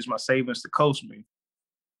can just use my savings to coach me.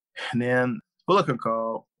 And then Footlocker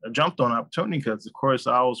called. I jumped on opportunity because, of course,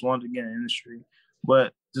 I always wanted to get in the industry.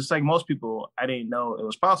 But just like most people, I didn't know it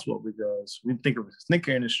was possible because when you think of the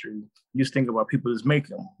sneaker industry, you just think about people just make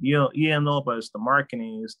them. You don't know about it's the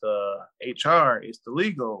marketing, it's the HR, it's the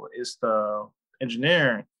legal, it's the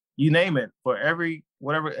engineering, you name it. For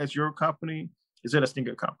whatever it's your company, is it a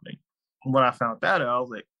sneaker company? When I found that out, I was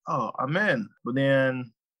like, oh, I'm in. But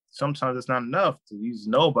then sometimes it's not enough to you just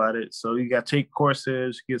know about it. So you got to take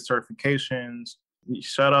courses, get certifications.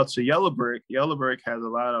 Shout out to Yellow Brick. Yellow Brick has a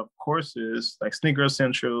lot of courses like sneaker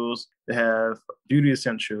essentials. They have beauty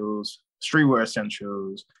essentials, streetwear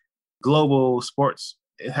essentials, global sports.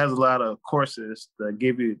 It has a lot of courses that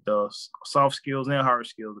give you those soft skills and hard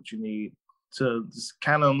skills that you need to just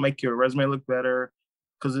kind of make your resume look better,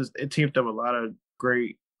 because it teamed up a lot of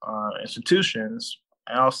great institutions,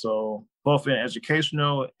 and also both in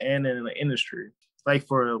educational and in the industry. Like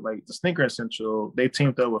for the sneaker essential, they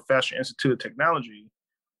teamed up with Fashion Institute of Technology,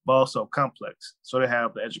 but also Complex. So they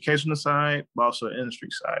have the educational side, but also the industry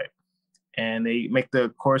side. And they make the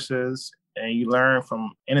courses and you learn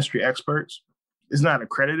from industry experts. It's not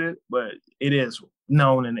accredited, but it is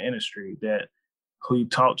known in the industry that who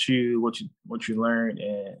taught you, what you learned.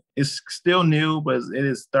 And it's still new, but it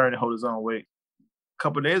is starting to hold its own weight. A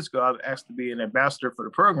couple of days ago, I was asked to be an ambassador for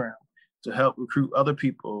the program, to help recruit other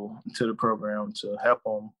people into the program, to help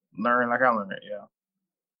them learn like I learned it, yeah.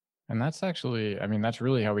 And that's actually, that's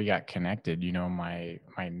really how we got connected. You know, my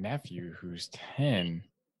nephew, who's 10,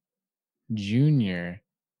 junior,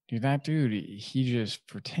 that dude, he just,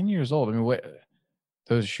 for 10 years old,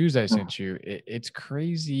 those shoes I sent you, it's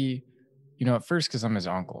crazy. You know, at first, because I'm his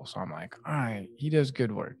uncle, so I'm like, all right, he does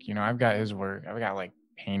good work. You know, I've got his work. I've got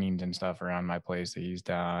paintings and stuff around my place that he's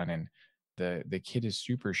done, and the kid is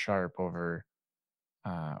super sharp. Over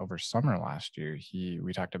summer last year,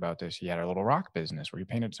 we talked about this. He had a little rock business where he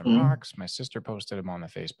painted some rocks. My sister posted him on the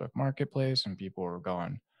Facebook Marketplace, and people were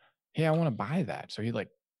going, "Hey, I want to buy that." So he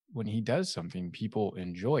when he does something, people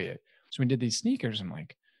enjoy it. So we did these sneakers. I'm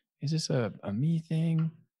like, is this a me thing?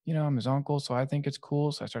 You know, I'm his uncle, so I think it's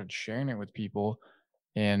cool. So I started sharing it with people.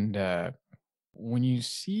 And when you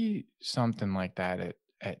see something like that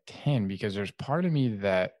at 10, because there's part of me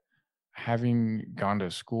that, having gone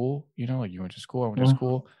to school, you went to school, I went to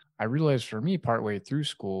school, I realized for me partway through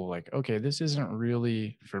school, okay, this isn't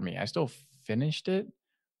really for me. I still finished it,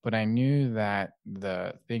 but I knew that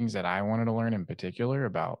the things that I wanted to learn in particular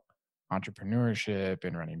about entrepreneurship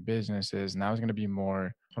and running businesses, and that was going to be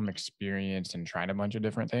more from experience and trying a bunch of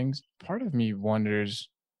different things. Part of me wonders,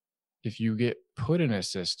 if you get put in a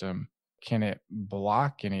system, can it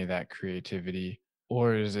block any of that creativity?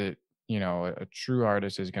 Or is it, a true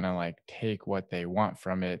artist is going to take what they want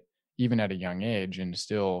from it, even at a young age, and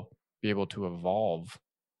still be able to evolve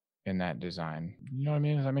in that design? You know what I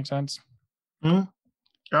mean? Does that make sense? I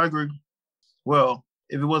agree. Well,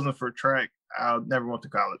 if it wasn't for track, I never went to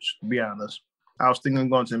college, to be honest. I was thinking of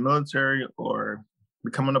going to the military or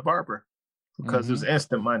becoming a barber, because it was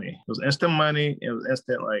instant money. It was instant money. It was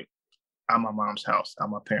instant, I'm my mom's house,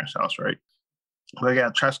 I'm my parents' house, right? But I got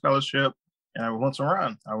a track scholarship, and I went to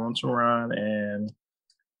run. And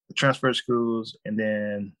transferred schools, and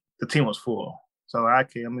then the team was full. So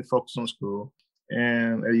okay, let me focus on school.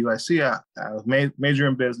 And at UIC, I was major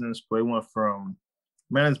in business, but it went from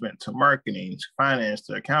management to marketing to finance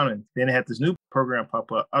to accounting. Then they had this new program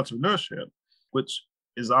pop up, entrepreneurship, which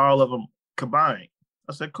is all of them combined.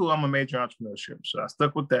 I said, cool, I'm a major in entrepreneurship. So I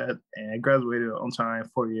stuck with that and I graduated on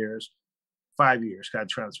time, 4 years, 5 years, got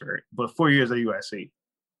transferred, but 4 years at UIC.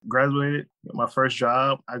 Graduated, my first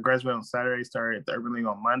job. I graduated on Saturday, started at the Urban League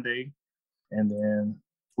on Monday, and then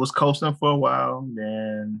was coasting for a while.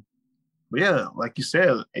 But yeah, like you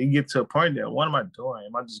said, you get to a point that what am I doing?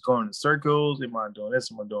 Am I just going in circles? Am I doing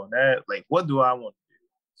this? Am I doing that? Like, what do I want to do?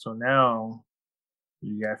 So now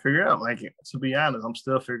you gotta figure out. Like, to be honest, I'm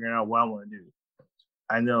still figuring out what I want to do.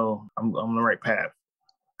 I know I'm on the right path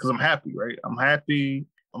because I'm happy, right? I'm happy.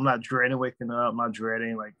 I'm not dreading waking up. I'm not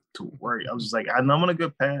dreading like to work. I'm just like, I know I'm on a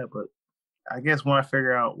good path, but I guess when I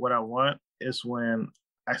figure out what I want is when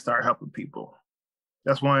I start helping people.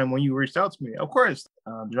 That's why when you reached out to me, of course,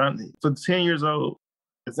 John, for 10 years old,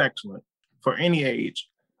 it's excellent. For any age,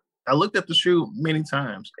 I looked at the shoe many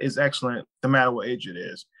times. It's excellent no matter what age it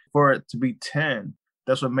is. For it to be 10,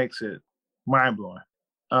 that's what makes it mind-blowing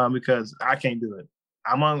because I can't do it.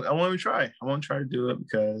 I want to try. I want to try to do it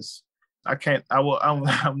because I can't.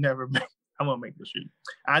 I'm never. I'm gonna make the shoe.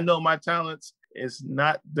 I know my talents is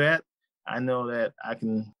not that. I know that I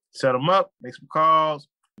can set him up, make some calls,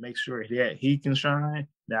 make sure that he can shine.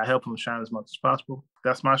 That I help him shine as much as possible.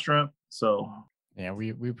 That's my strength. So yeah, we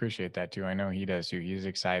appreciate that too. I know he does too. He's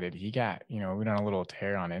excited. He got, we done a little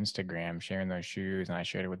tear on Instagram sharing those shoes, and I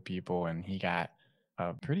shared it with people, and he got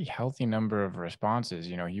a pretty healthy number of responses.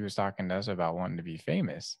 He was talking to us about wanting to be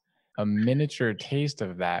famous. A miniature taste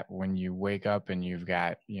of that when you wake up and you've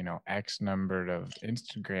got, X number of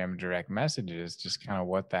Instagram direct messages, just kind of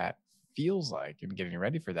what that feels like and getting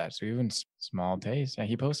ready for that. So even small taste. And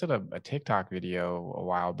he posted a TikTok video a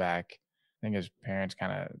while back. I think his parents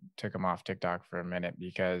kind of took him off TikTok for a minute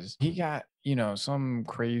because he got, some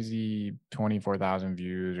crazy 24,000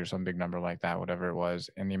 views or some big number like that, whatever it was,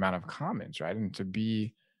 and the amount of comments, right? And to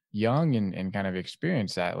be young and kind of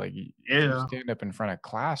experience that, like you stand up in front of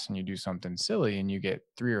class and you do something silly and you get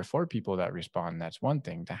 3 or 4 people that respond, that's one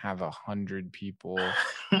thing. To have 100 people,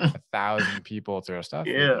 1,000 people throw stuff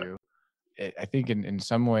at you, I think in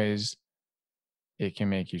some ways it can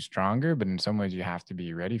make you stronger, but in some ways you have to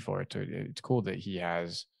be ready for it. So it's cool that he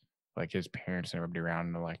has like his parents and everybody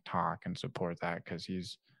around to like talk and support that, because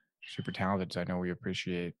he's super talented. So I know we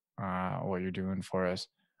appreciate what you're doing for us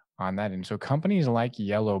on that. And so companies like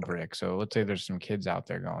Yellow Brick, so let's say there's some kids out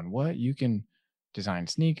there going, what? You can design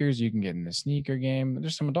sneakers, you can get in the sneaker game.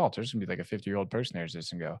 There's some adults, there's gonna be like a 50-year-old person there's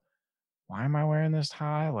this and go, why am I wearing this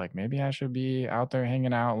tie? Like maybe I should be out there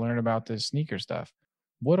hanging out, learn about this sneaker stuff.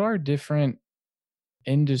 What are different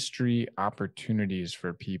industry opportunities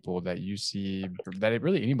for people that you see that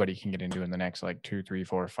really anybody can get into in the next like 2, 3,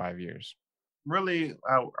 4, 5 years? Really,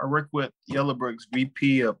 I work with Yellow Brick's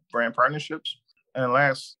VP of brand partnerships. In the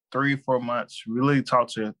last 3 or 4 months, really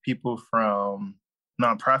talked to people from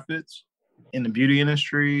nonprofits in the beauty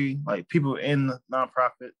industry, like people in the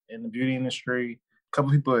nonprofit in the beauty industry. A couple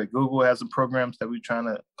of people at Google has some programs that we're trying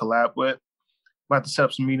to collab with. About to set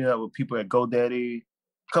up some meeting up with people at GoDaddy.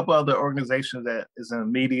 A couple other organizations that is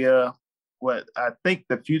in media. What I think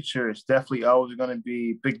the future is definitely always going to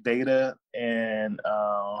be big data and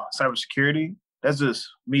cybersecurity. That's just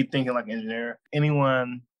me thinking like an engineer.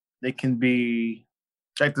 Anyone, they can be,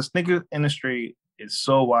 like the sneaker industry is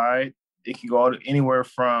so wide. It can go anywhere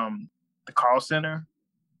from the call center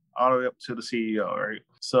all the way up to the CEO, right?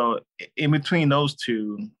 So in between those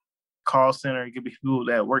two, call center, it could be people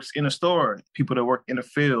that works in a store, people that work in the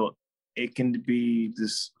field. It can be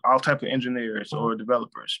just all type of engineers or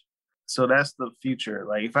developers. So that's the future.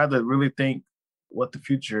 Like if I had to really think what the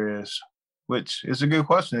future is, which is a good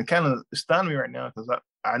question. It kind of stunned me right now because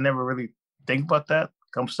I never really think about that.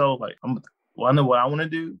 I'm so like, I know what I want to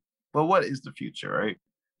do, but what is the future, right?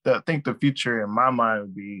 I think the future in my mind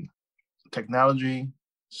would be technology,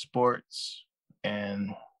 sports,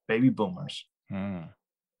 and baby boomers.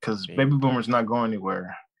 Because baby boomers not going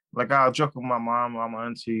anywhere. Like I'll joke with my mom or my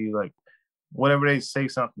auntie, like whatever they say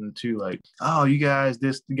something to, like, oh, you guys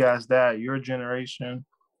this, you guys that, your generation.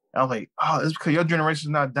 I'm like, oh, it's because your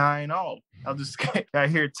generation's not dying off. I'll just get out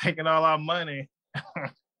here taking all our money.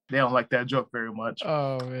 They don't like that joke very much.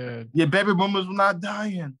 Oh man. Yeah, baby boomers were not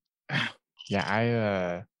dying.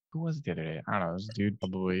 Yeah, who was it the other day? I don't know, this dude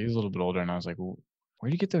probably, he's a little bit older, and I was like, well,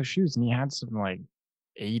 where'd you get those shoes? And he had some like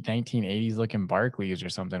 1980s looking Barclays or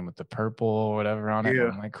something with the purple or whatever on it. And Yeah.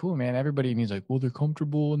 I'm like, cool, man. Everybody needs like, well, they're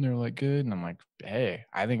comfortable and they're like good. And I'm like, hey,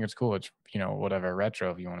 I think it's cool. It's, whatever,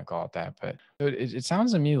 retro if you want to call it that. But it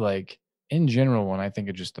sounds to me like in general, when I think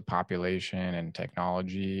of just the population and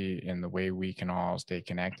technology and the way we can all stay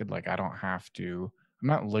connected, like I'm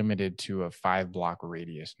not limited to a 5 block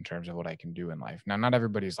radius in terms of what I can do in life. Now, not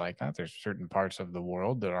everybody's like that. There's certain parts of the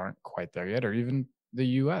world that aren't quite there yet, or even the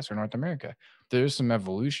US or North America. There's some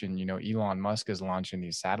evolution. Elon Musk is launching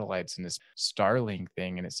these satellites and this Starlink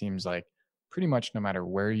thing. And it seems like pretty much no matter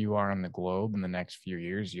where you are on the globe in the next few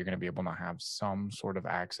years, you're going to be able to have some sort of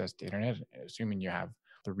access to internet, assuming you have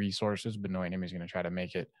the resources, but knowing him, he's going to try to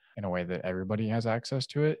make it in a way that everybody has access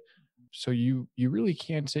to it. So you really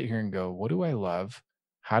can sit here and go, what do I love?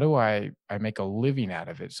 How do I make a living out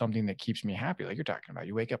of it? Something that keeps me happy. Like you're talking about,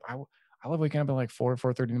 you wake up. I love waking up at like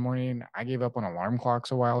 4:30 in the morning. I gave up on alarm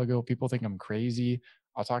clocks a while ago. People think I'm crazy.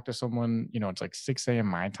 I'll talk to someone, it's like 6 a.m.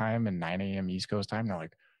 my time and 9 a.m. East Coast time. They're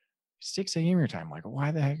like, 6 a.m. your time. Like,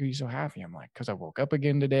 why the heck are you so happy? I'm like, because I woke up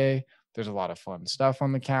again today. There's a lot of fun stuff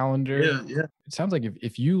on the calendar. Yeah, yeah. It sounds like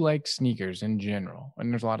if you like sneakers in general,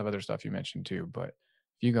 and there's a lot of other stuff you mentioned too, but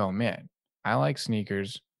if you go, man, I like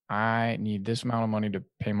sneakers. I need this amount of money to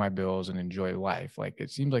pay my bills and enjoy life. Like,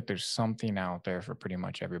 it seems like there's something out there for pretty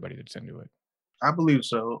much everybody that's into it. I believe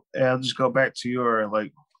so. And I'll just go back to your,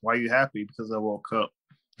 like, why you happy? Because I woke up.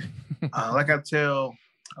 Like I tell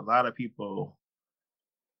a lot of people,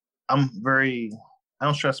 I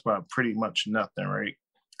don't stress about pretty much nothing, right?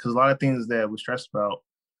 Because a lot of things that we stress about,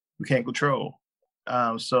 we can't control.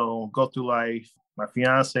 So go through life, my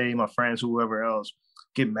fiance, my friends, whoever else,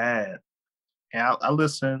 get mad. And I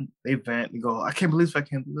listen, they vent, and go, I can't believe I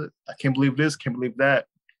can't do it. I can't believe this, can't believe that.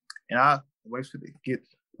 And I wait till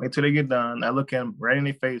they get done. I look at them right in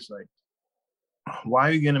their face like, why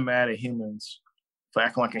are you getting mad at humans for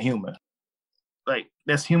acting like a human? Like,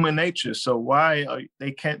 that's human nature. So why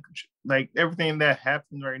they can't, like, everything that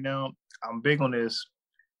happens right now, I'm big on this,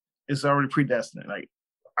 it's already predestined. Like,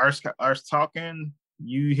 our talking,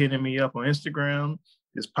 you hitting me up on Instagram,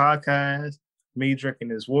 this podcast, me drinking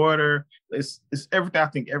this water, it's everything. I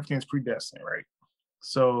think everything's predestined, right?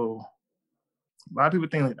 So a lot of people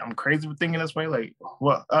think like, I'm crazy for thinking this way. Like,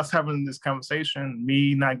 well, us having this conversation,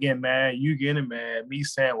 me not getting mad, you getting mad, me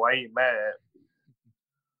saying why you mad.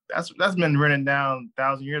 That's been written down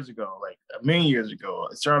 1,000 years ago, like a million years ago.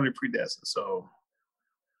 It's already predestined. So,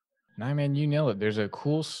 nah, man, you nailed it. There's a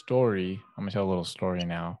cool story. I'm gonna tell a little story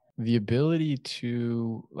now. The ability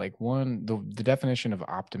to, like, the definition of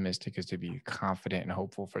optimistic is to be confident and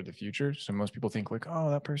hopeful for the future. So most people think like,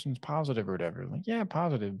 oh, that person's positive or whatever. Like, yeah,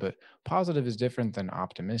 positive, but positive is different than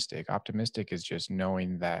optimistic. Optimistic is just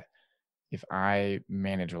knowing that if I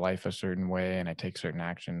manage life a certain way and I take certain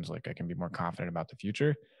actions, like I can be more confident about the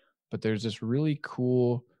future. But there's this really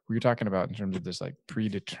cool, we were talking about in terms of this like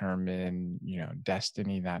predetermined,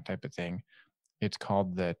 destiny, that type of thing. It's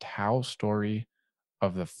called the Tao story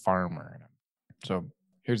of the farmer. So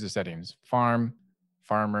here's the settings: farmer,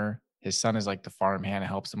 his son is like the farmhand,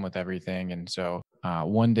 helps him with everything. And so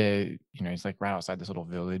one day, he's like right outside this little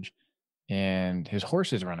village and his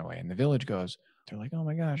horses run away. And the village goes, they're like, oh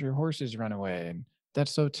my gosh, your horses run away. And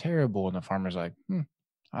that's so terrible. And the farmer's like,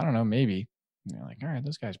 I don't know, maybe. And they're like, all right,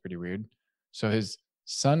 this guy's pretty weird. So his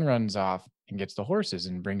son runs off and gets the horses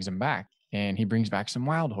and brings them back. And he brings back some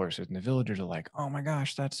wild horses. And the villagers are like, oh my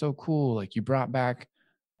gosh, that's so cool. Like, you brought back,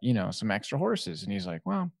 some extra horses. And he's like,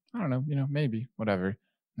 well, I don't know, maybe, whatever. And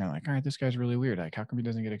they're like, all right, this guy's really weird. Like, how come he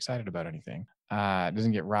doesn't get excited about anything?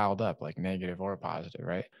 Doesn't get riled up, like negative or positive,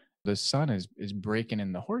 right? The son is breaking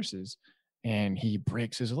in the horses and he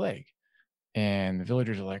breaks his leg. And the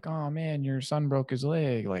villagers are like, oh man, your son broke his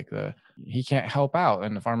leg. Like, he can't help out.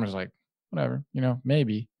 And the farmer's like, whatever,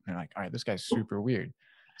 maybe. And they're like, all right, this guy's super weird.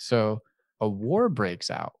 So a war breaks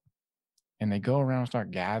out and they go around and start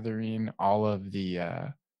gathering all of the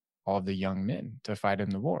young men to fight in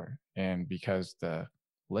the war. And because the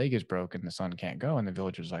leg is broken, the son can't go. And the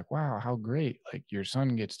villager's like, wow, how great. Like, your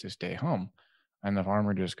son gets to stay home. And the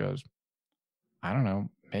farmer just goes, I don't know,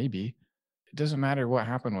 maybe. It doesn't matter what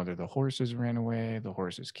happened, whether the horses ran away, the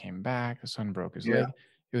horses came back, the son broke his leg.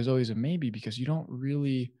 It was always a maybe because you don't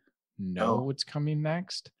really know what's coming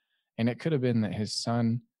next. And it could have been that his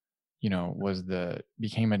son,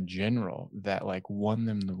 became a general that like won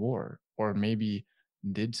them the war, or maybe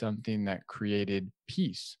did something that created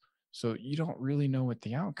peace. So you don't really know what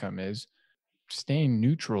the outcome is. Staying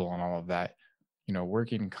neutral on all of that,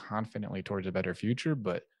 working confidently towards a better future,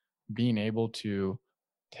 but being able to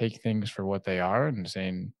take things for what they are and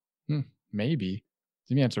saying, maybe,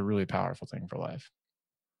 to me, that's a really powerful thing for life.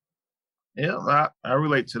 Yeah, I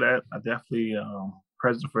relate to that. I definitely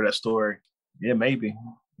present for that story. Yeah, maybe.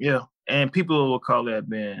 Yeah. And people will call that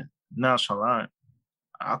being nonchalant.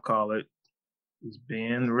 I'll call it is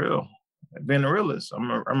being real. Being a realist. I'm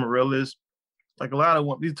a realist. Like a lot of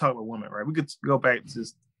women, we talk about women, right? We could go back to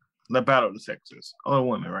the battle of the sexes. All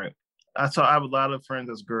women, right? I have a lot of friends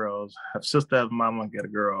as girls, have sister, have mama, get a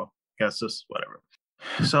girl, got a sister, whatever.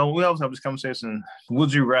 So we always have this conversation,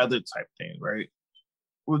 would you rather type thing, right?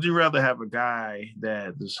 Would you rather have a guy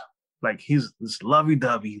that is like he's this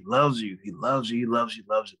lovey-dovey, he loves you, he loves you, he loves you,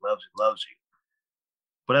 loves you, loves you, loves you.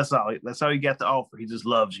 But that's all you got to offer. He just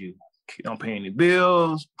loves you. He don't pay any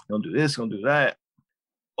bills, don't do this, don't do that.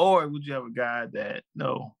 Or would you have a guy that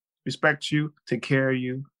respects you, take care of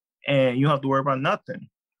you, and you don't have to worry about nothing?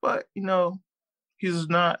 But he's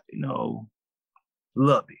not,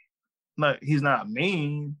 lovey. Like he's not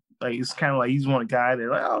mean. Like it's kind of like he's one guy that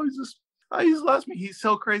like, he just loves me. He's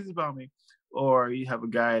so crazy about me. Or you have a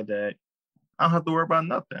guy that I don't have to worry about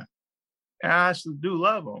nothing. And I actually do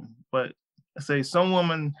love him. But I say some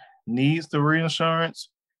woman needs the reinsurance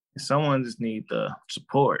and someone just needs the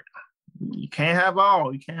support. You can't have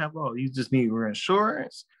all. You can't have all. You just need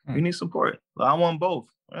reinsurance. You need support. Well, I want both.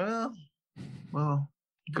 Well,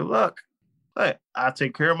 good luck. Hey, I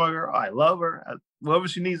take care of my girl. I love her. Whatever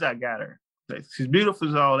she needs, I got her. Like, she's beautiful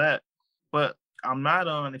as all that. But I'm not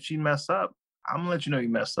on. If she mess up, I'm gonna let you know you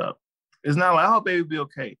messed up. It's not like, oh, baby, be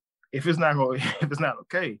okay. If it's not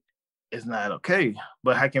okay, it's not okay.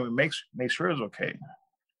 But how can we make sure it's okay?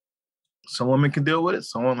 Some women can deal with it.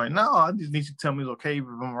 Some women like, no, I just need you to tell me it's okay if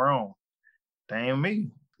I'm wrong. That ain't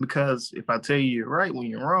me. Because if I tell you you're right when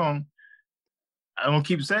you're wrong, I'm gonna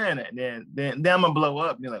keep saying that. Then I'm gonna blow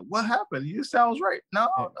up. And you're like, what happened? You sounds right. No,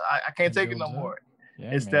 I can't take it no more.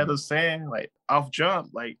 Yeah, instead of saying like off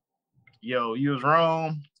jump, like, yo, you was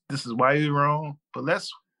wrong. This is why you're wrong. But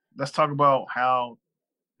let's talk about how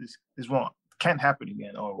this can't happen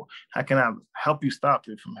again, or how can I help you stop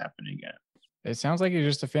it from happening again. It sounds like you're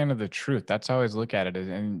just a fan of the truth. That's how I always look at it.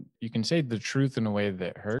 And you can say the truth in a way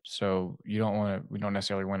that hurts. So we don't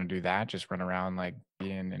necessarily want to do that. Just run around like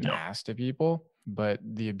being an ass to people. But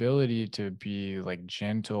the ability to be like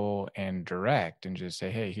gentle and direct and just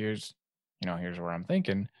say, hey, here's where I'm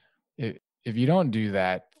thinking. If you don't do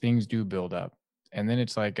that, things do build up. And then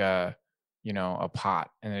it's like a pot,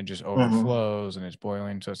 and it just overflows and it's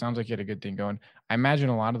boiling. So it sounds like you had a good thing going. I imagine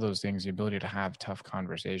a lot of those things, the ability to have tough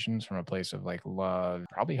conversations from a place of like love,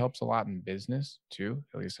 probably helps a lot in business too,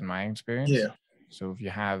 at least in my experience. Yeah. So if you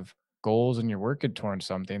have goals and you're working towards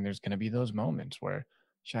something, there's going to be those moments where,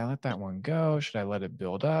 should I let that one go? Should I let it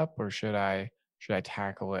build up, or should I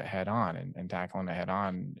tackle it head on? And tackling it head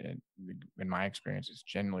on, in my experience, is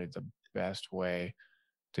generally the best way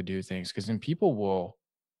to do things, because then people will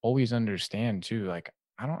always understand too. Like,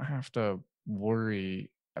 I don't have to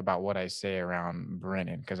worry about what I say around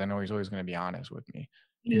Brennan, because I know he's always going to be honest with me.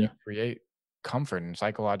 Yeah. And you create comfort and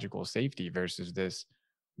psychological safety versus this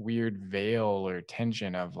weird veil or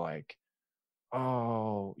tension of like,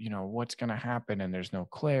 oh, what's going to happen, and there's no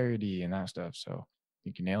clarity and that stuff. So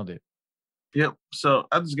you nailed it. Yep. So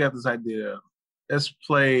I just got this idea. Let's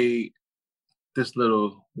play this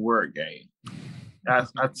little word game.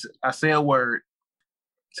 I say a word.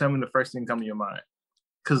 Tell me the first thing come to your mind.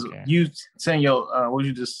 Because you saying what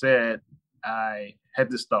you just said, I had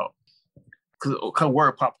this thought. Because a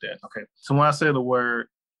word popped in. Okay. So when I say the word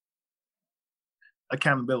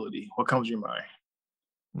accountability, what comes to your mind?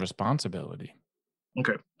 Responsibility.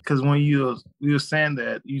 Okay. Because when you were saying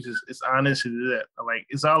that, it's honest to do that. Like,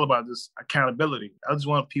 it's all about just accountability. I just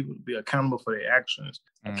want people to be accountable for their actions.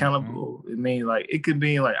 Accountable, it means like, it could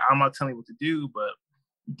be like, I'm not telling you what to do, but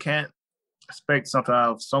you can't expect something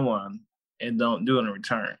out of someone and don't do it in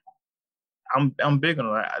return. I'm big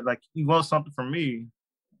on that. Like, you want something from me,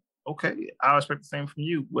 okay, I'll expect the same from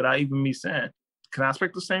you without even me saying, can I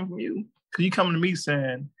expect the same from you? Because you coming to me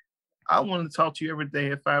saying, I want to talk to you every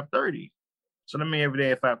day at 5:30. So that means every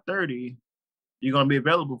day at 5:30, you're going to be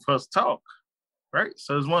available for us to talk, right?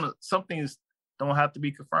 So it's some things don't have to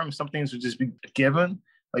be confirmed. Some things will just be given.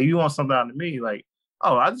 Like, you want something out of me, like,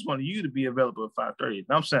 oh, I just want you to be available at 5:30.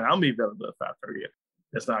 I'm saying I'll be available at 5:30.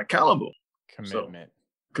 That's not accountable. Commitment.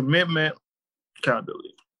 So, commitment,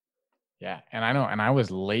 accountability. Yeah. And I know, and I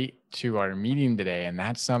was late to our meeting today, and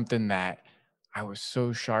that's something that I was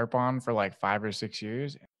so sharp on for like 5 or 6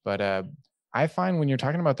 years. But I find when you're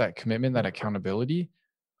talking about that commitment, that accountability,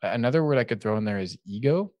 another word I could throw in there is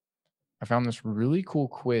ego. I found this really cool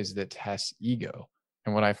quiz that tests ego.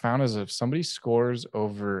 And what I found is if somebody scores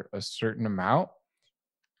over a certain amount,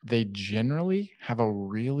 they generally have a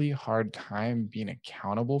really hard time being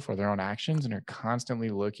accountable for their own actions and are constantly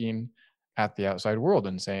looking at the outside world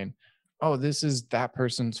and saying, oh, this is that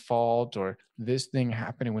person's fault, or this thing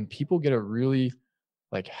happening. When people get a really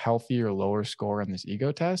like healthy or lower score on this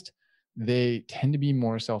ego test, they tend to be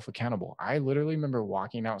more self-accountable. I literally remember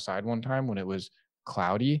walking outside one time when it was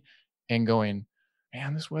cloudy and going,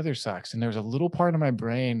 man, this weather sucks. And there was a little part of my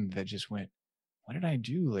brain that just went, what did I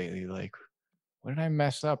do lately? Like, what did I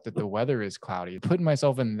mess up that the weather is cloudy? Putting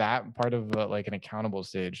myself in that part of like an accountable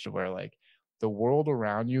stage to where like the world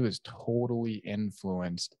around you is totally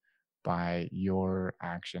influenced by your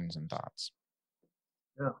actions and thoughts.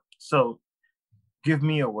 Yeah. So give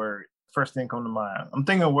me a word. First thing come to mind. I'm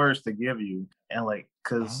thinking of words to give you. And like,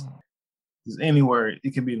 because there's any word,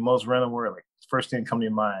 it could be the most random word. Like, first thing come to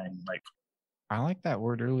your mind. Like, I like that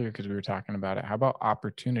word earlier because we were talking about it. How about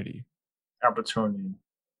opportunity? Opportunity.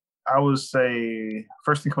 I would say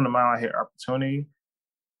first thing come to mind, I hear opportunity.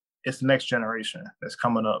 It's the next generation that's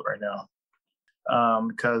coming up right now.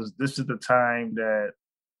 Because this is the time that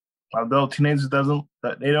although teenagers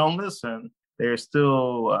they don't listen, they're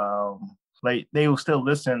still like they will still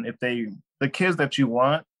listen if the kids that you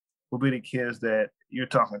want will be the kids that you're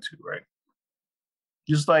talking to, right?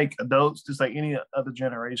 Just like adults, just like any other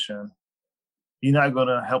generation, you're not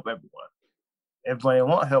gonna help everyone. Everybody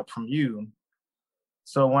won't help from you.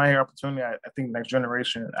 So when I hear opportunity, I think next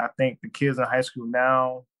generation, I think the kids in high school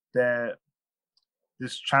now that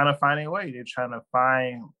just trying to find a way. They're trying to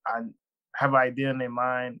have an idea in their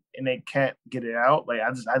mind and they can't get it out. Like I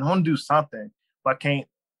want to do something, but I can't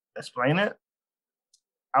explain it.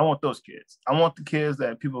 I want those kids. I want the kids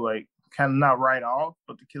that people like kind of not write off,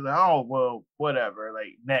 but the kids like, oh well, whatever.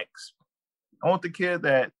 Like next. I want the kid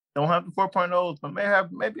that don't have the 4.0s, but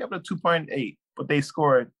maybe have a 2.8, but they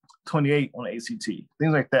scored 28 on the ACT.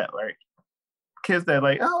 Things like that, right? Kids that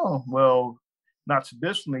like, oh well, not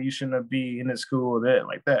traditionally, you shouldn't be in this school or that,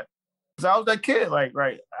 like that. Because I was that kid, like,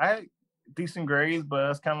 right, I had decent grades, but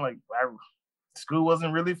it's kind of like, school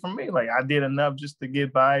wasn't really for me. Like, I did enough just to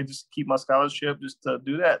get by, just to keep my scholarship, just to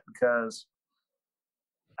do that, because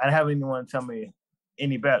I didn't have anyone tell me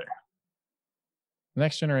any better.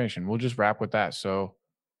 Next generation, we'll just wrap with that. So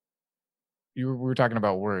we were talking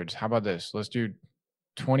about words. How about this? Let's do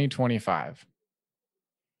 2025.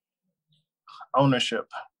 Ownership.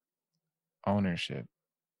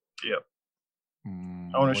 Yep.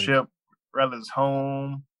 Ownership, whether it's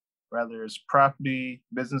home, whether it's property,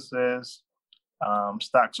 businesses,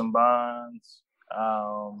 stocks and bonds,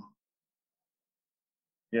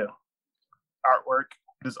 artwork,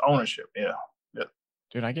 just ownership. Yeah.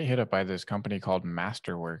 Dude, I get hit up by this company called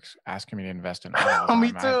Masterworks asking me to invest in art all the time.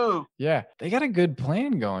 Me too. Yeah, they got a good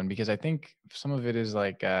plan going because I think some of it is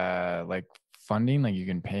like funding, like you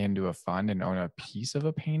can pay into a fund and own a piece of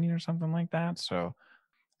a painting or something like that. So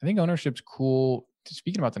I think ownership's cool.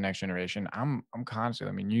 Speaking about the next generation, I'm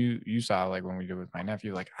constantly. I mean, you saw like when we did with my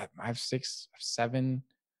nephew, like I have 7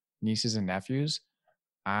 nieces and nephews.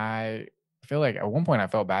 I feel like at one point I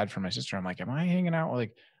felt bad for my sister. I'm like, am I hanging out?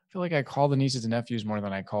 Like, I feel like I call the nieces and nephews more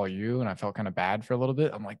than I call you. And I felt kind of bad for a little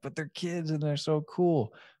bit. I'm like, but they're kids and they're so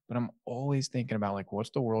cool. But I'm always thinking about like, what's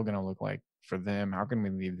the world going to look like for them? How can we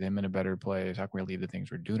leave them in a better place? How can we leave the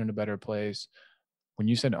things we're doing in a better place? When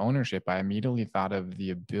you said ownership, I immediately thought of the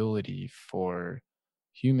ability for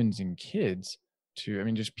humans and kids to, I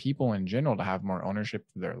mean, just people in general to have more ownership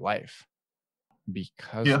of their life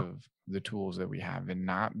because of the tools that we have and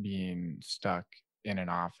not being stuck in an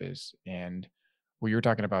office. And well, you were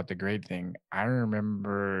talking about the grade thing. I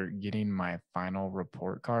remember getting my final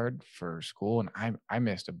report card for school and I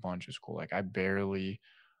missed a bunch of school. Like I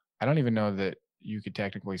don't even know that you could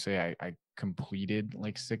technically say I completed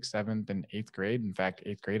like 6th, 7th, and 8th grade. In fact,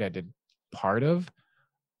 8th grade I did part of,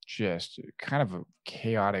 just kind of a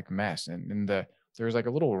chaotic mess. And there was like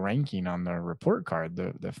a little ranking on the report card,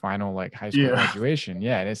 the final like high school graduation.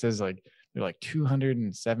 Yeah. And it says like there are like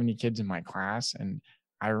 270 kids in my class and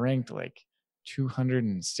I ranked like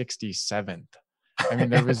 267th. I mean,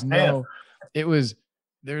 there was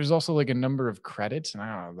there's also like a number of credits, and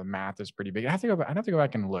I don't know, the math is pretty big. I'd have to go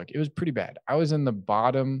back and look. It was pretty bad. I was in the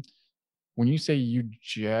bottom. When you say you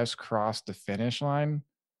just crossed the finish line,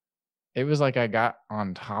 it was like I got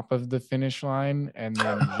on top of the finish line and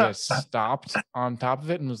then just stopped on top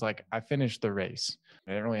of it and was like, I finished the race.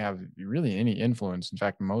 I didn't really have any influence. In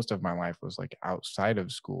fact, most of my life was like outside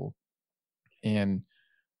of school. And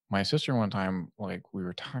my sister one time, like we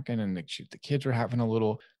were talking and the kids were having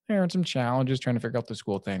some challenges trying to figure out the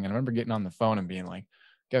school thing. And I remember getting on the phone and being like,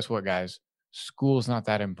 guess what, guys? School's not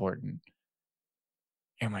that important.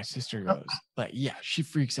 And my sister goes, like, yeah, she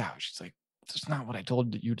freaks out. She's like, that's not what I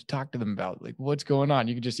told you to talk to them about. Like, what's going on?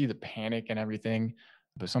 You could just see the panic and everything.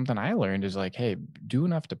 But something I learned is like, hey, do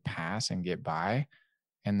enough to pass and get by.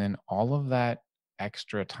 And then all of that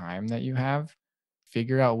extra time that you have,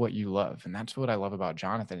 figure out what you love. And that's what I love about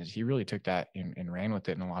Jonathan is he really took that and ran with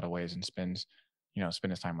it in a lot of ways and spend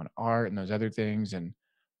his time on art and those other things. And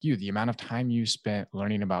the amount of time you spent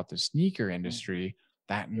learning about the sneaker industry,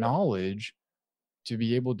 that knowledge to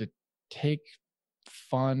be able to take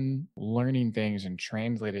fun learning things and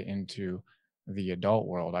translate it into the adult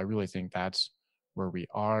world. I really think that's where we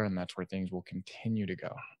are and that's where things will continue to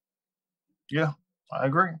go. Yeah, I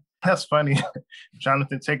agree. That's funny.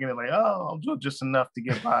 Jonathan taking it like, oh, I'll do just enough to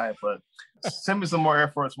get by, but send me some more Air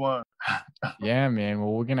Force One. Yeah, man.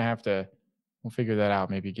 Well, we'll figure that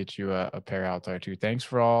out. Maybe get you a pair out there too. Thanks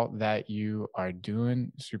for all that you are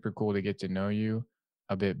doing. Super cool to get to know you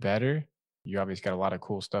a bit better. You obviously got a lot of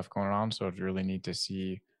cool stuff going on, so it's really neat to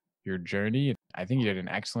see your journey. I think you did an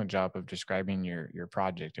excellent job of describing your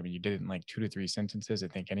project. I mean, you did it in like 2 to 3 sentences. I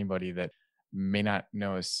think anybody that may not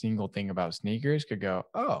know a single thing about sneakers could go,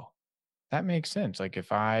 oh, that makes sense. Like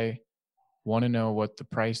if I want to know what the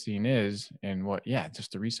pricing is and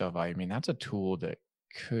just the resale value. I mean, that's a tool that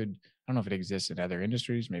I don't know if it exists in other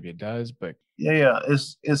industries. Maybe it does, but Yeah.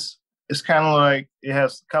 It's kind of like it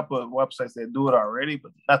has a couple of websites that do it already,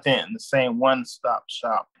 but nothing in the same one-stop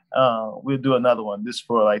shop. We'll do another one. This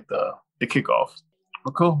for like the kickoff.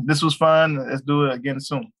 But cool. This was fun. Let's do it again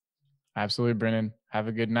soon. Absolutely, Brennan. Have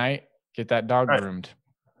a good night. Get that dog groomed.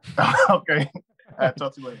 Okay. All right,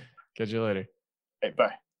 talk to you later. Catch you later. Hey,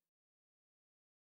 bye.